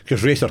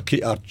 because Wraith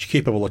are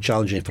capable of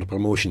challenging for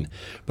promotion,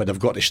 but they've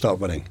got to start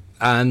winning.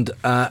 And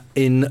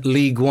in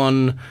League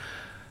One,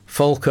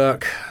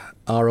 Falkirk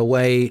are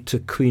away to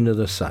Queen of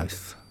the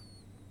South.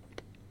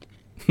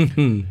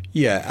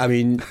 Yeah, I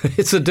mean,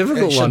 it's a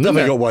difficult one. It's a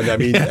difficult one. I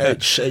mean,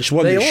 it's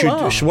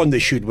one they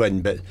should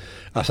win, but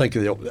I think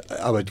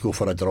I would go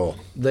for a draw.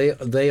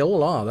 They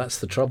all are. That's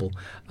the trouble.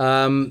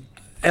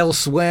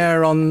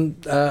 Elsewhere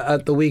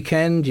at the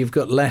weekend, you've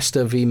got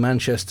Leicester v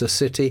Manchester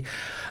City.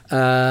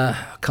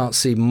 Can't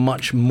see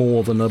much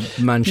more than a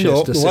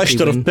Manchester City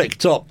Leicester win. have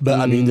picked up, but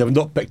I mean they've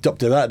not picked up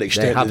to that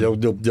extent.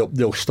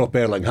 They'll stop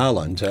Erling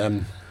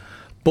Haaland.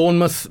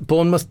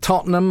 Bournemouth,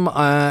 Tottenham.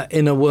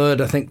 In a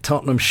word, I think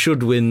Tottenham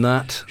should win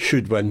that.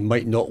 Should win,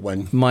 might not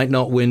win. Might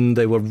not win.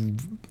 They were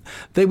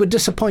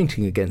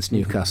disappointing against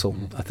Newcastle,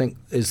 I think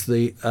is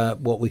the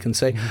what we can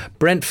say.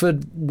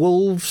 Brentford,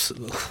 Wolves.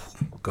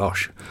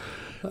 Gosh.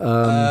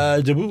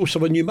 Do Wolves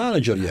have a new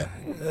manager yet?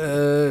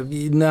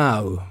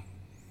 No.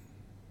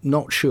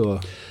 Not sure.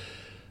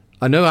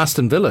 I know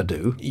Aston Villa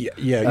do. Yeah,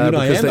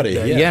 Unai Emery.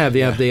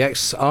 They have the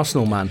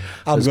ex-Arsenal man.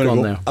 I'm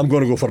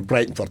going to go for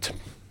Brentford.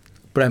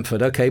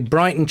 Brentford, okay.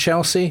 Brighton,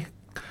 Chelsea.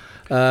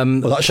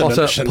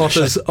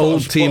 Potter's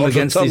old team Potter's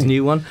against his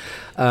new one.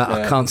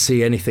 I can't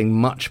see anything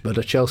much but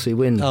a Chelsea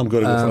win. I'm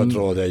going to go for a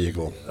draw. There you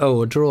go.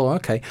 Oh, a draw,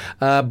 okay.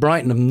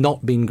 Brighton have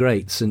not been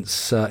great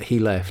since he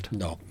left.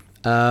 No.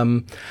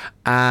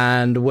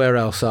 And where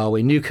else are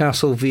we?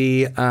 Newcastle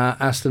v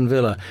Aston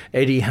Villa.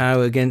 Eddie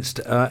Howe against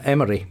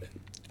Emery.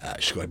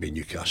 It's going to be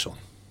Newcastle.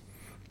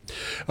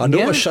 I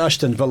noticed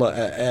Aston Villa,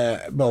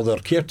 their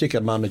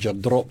caretaker manager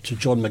dropped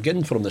John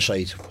McGinn from the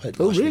side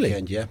last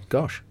weekend. Yeah.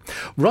 Gosh.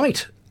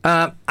 Right.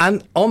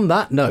 And on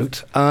that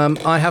note,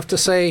 I have to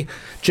say,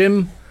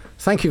 Jim,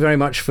 thank you very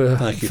much for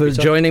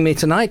joining me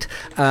tonight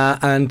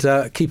and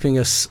keeping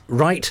us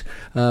right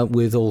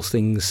with all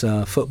things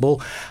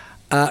football.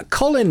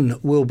 Colin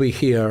will be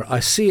here.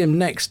 I see him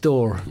next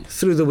door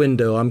through the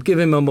window. I'm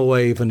giving him a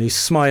wave and he's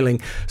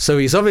smiling. So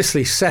he's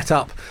obviously set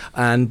up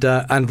and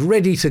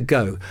ready to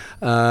go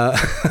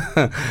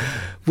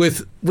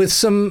with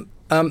some.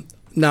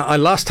 Now,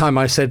 last time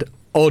I said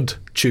odd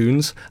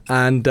tunes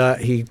and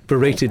he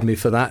berated me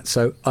for that.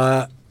 So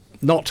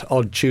not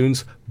odd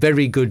tunes,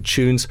 very good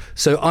tunes.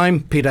 So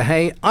I'm Peter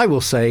Hay. I will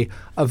say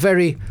a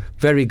very,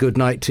 very good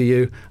night to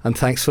you, and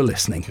thanks for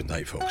listening. Good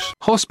night, folks.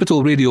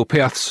 Hospital Radio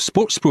Perth's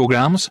sports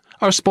programmes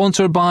are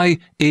sponsored by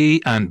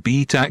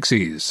A&B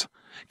Taxis,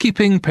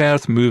 keeping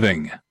Perth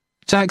moving.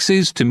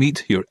 Taxis to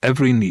meet your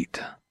every need.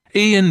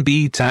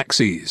 A&B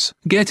Taxis,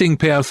 getting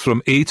Perth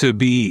from A to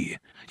B.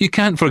 You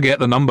can't forget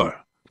the number.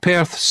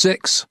 Perth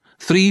 6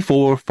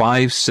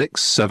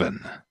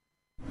 34567.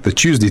 The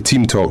Tuesday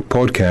Team Talk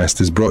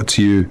podcast is brought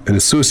to you in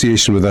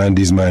association with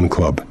Andy's Man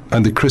Club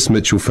and the Chris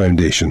Mitchell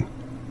Foundation.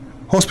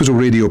 Hospital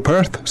Radio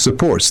Perth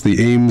supports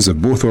the aims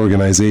of both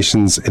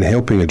organisations in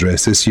helping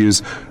address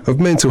issues of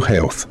mental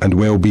health and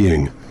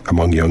well-being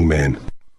among young men.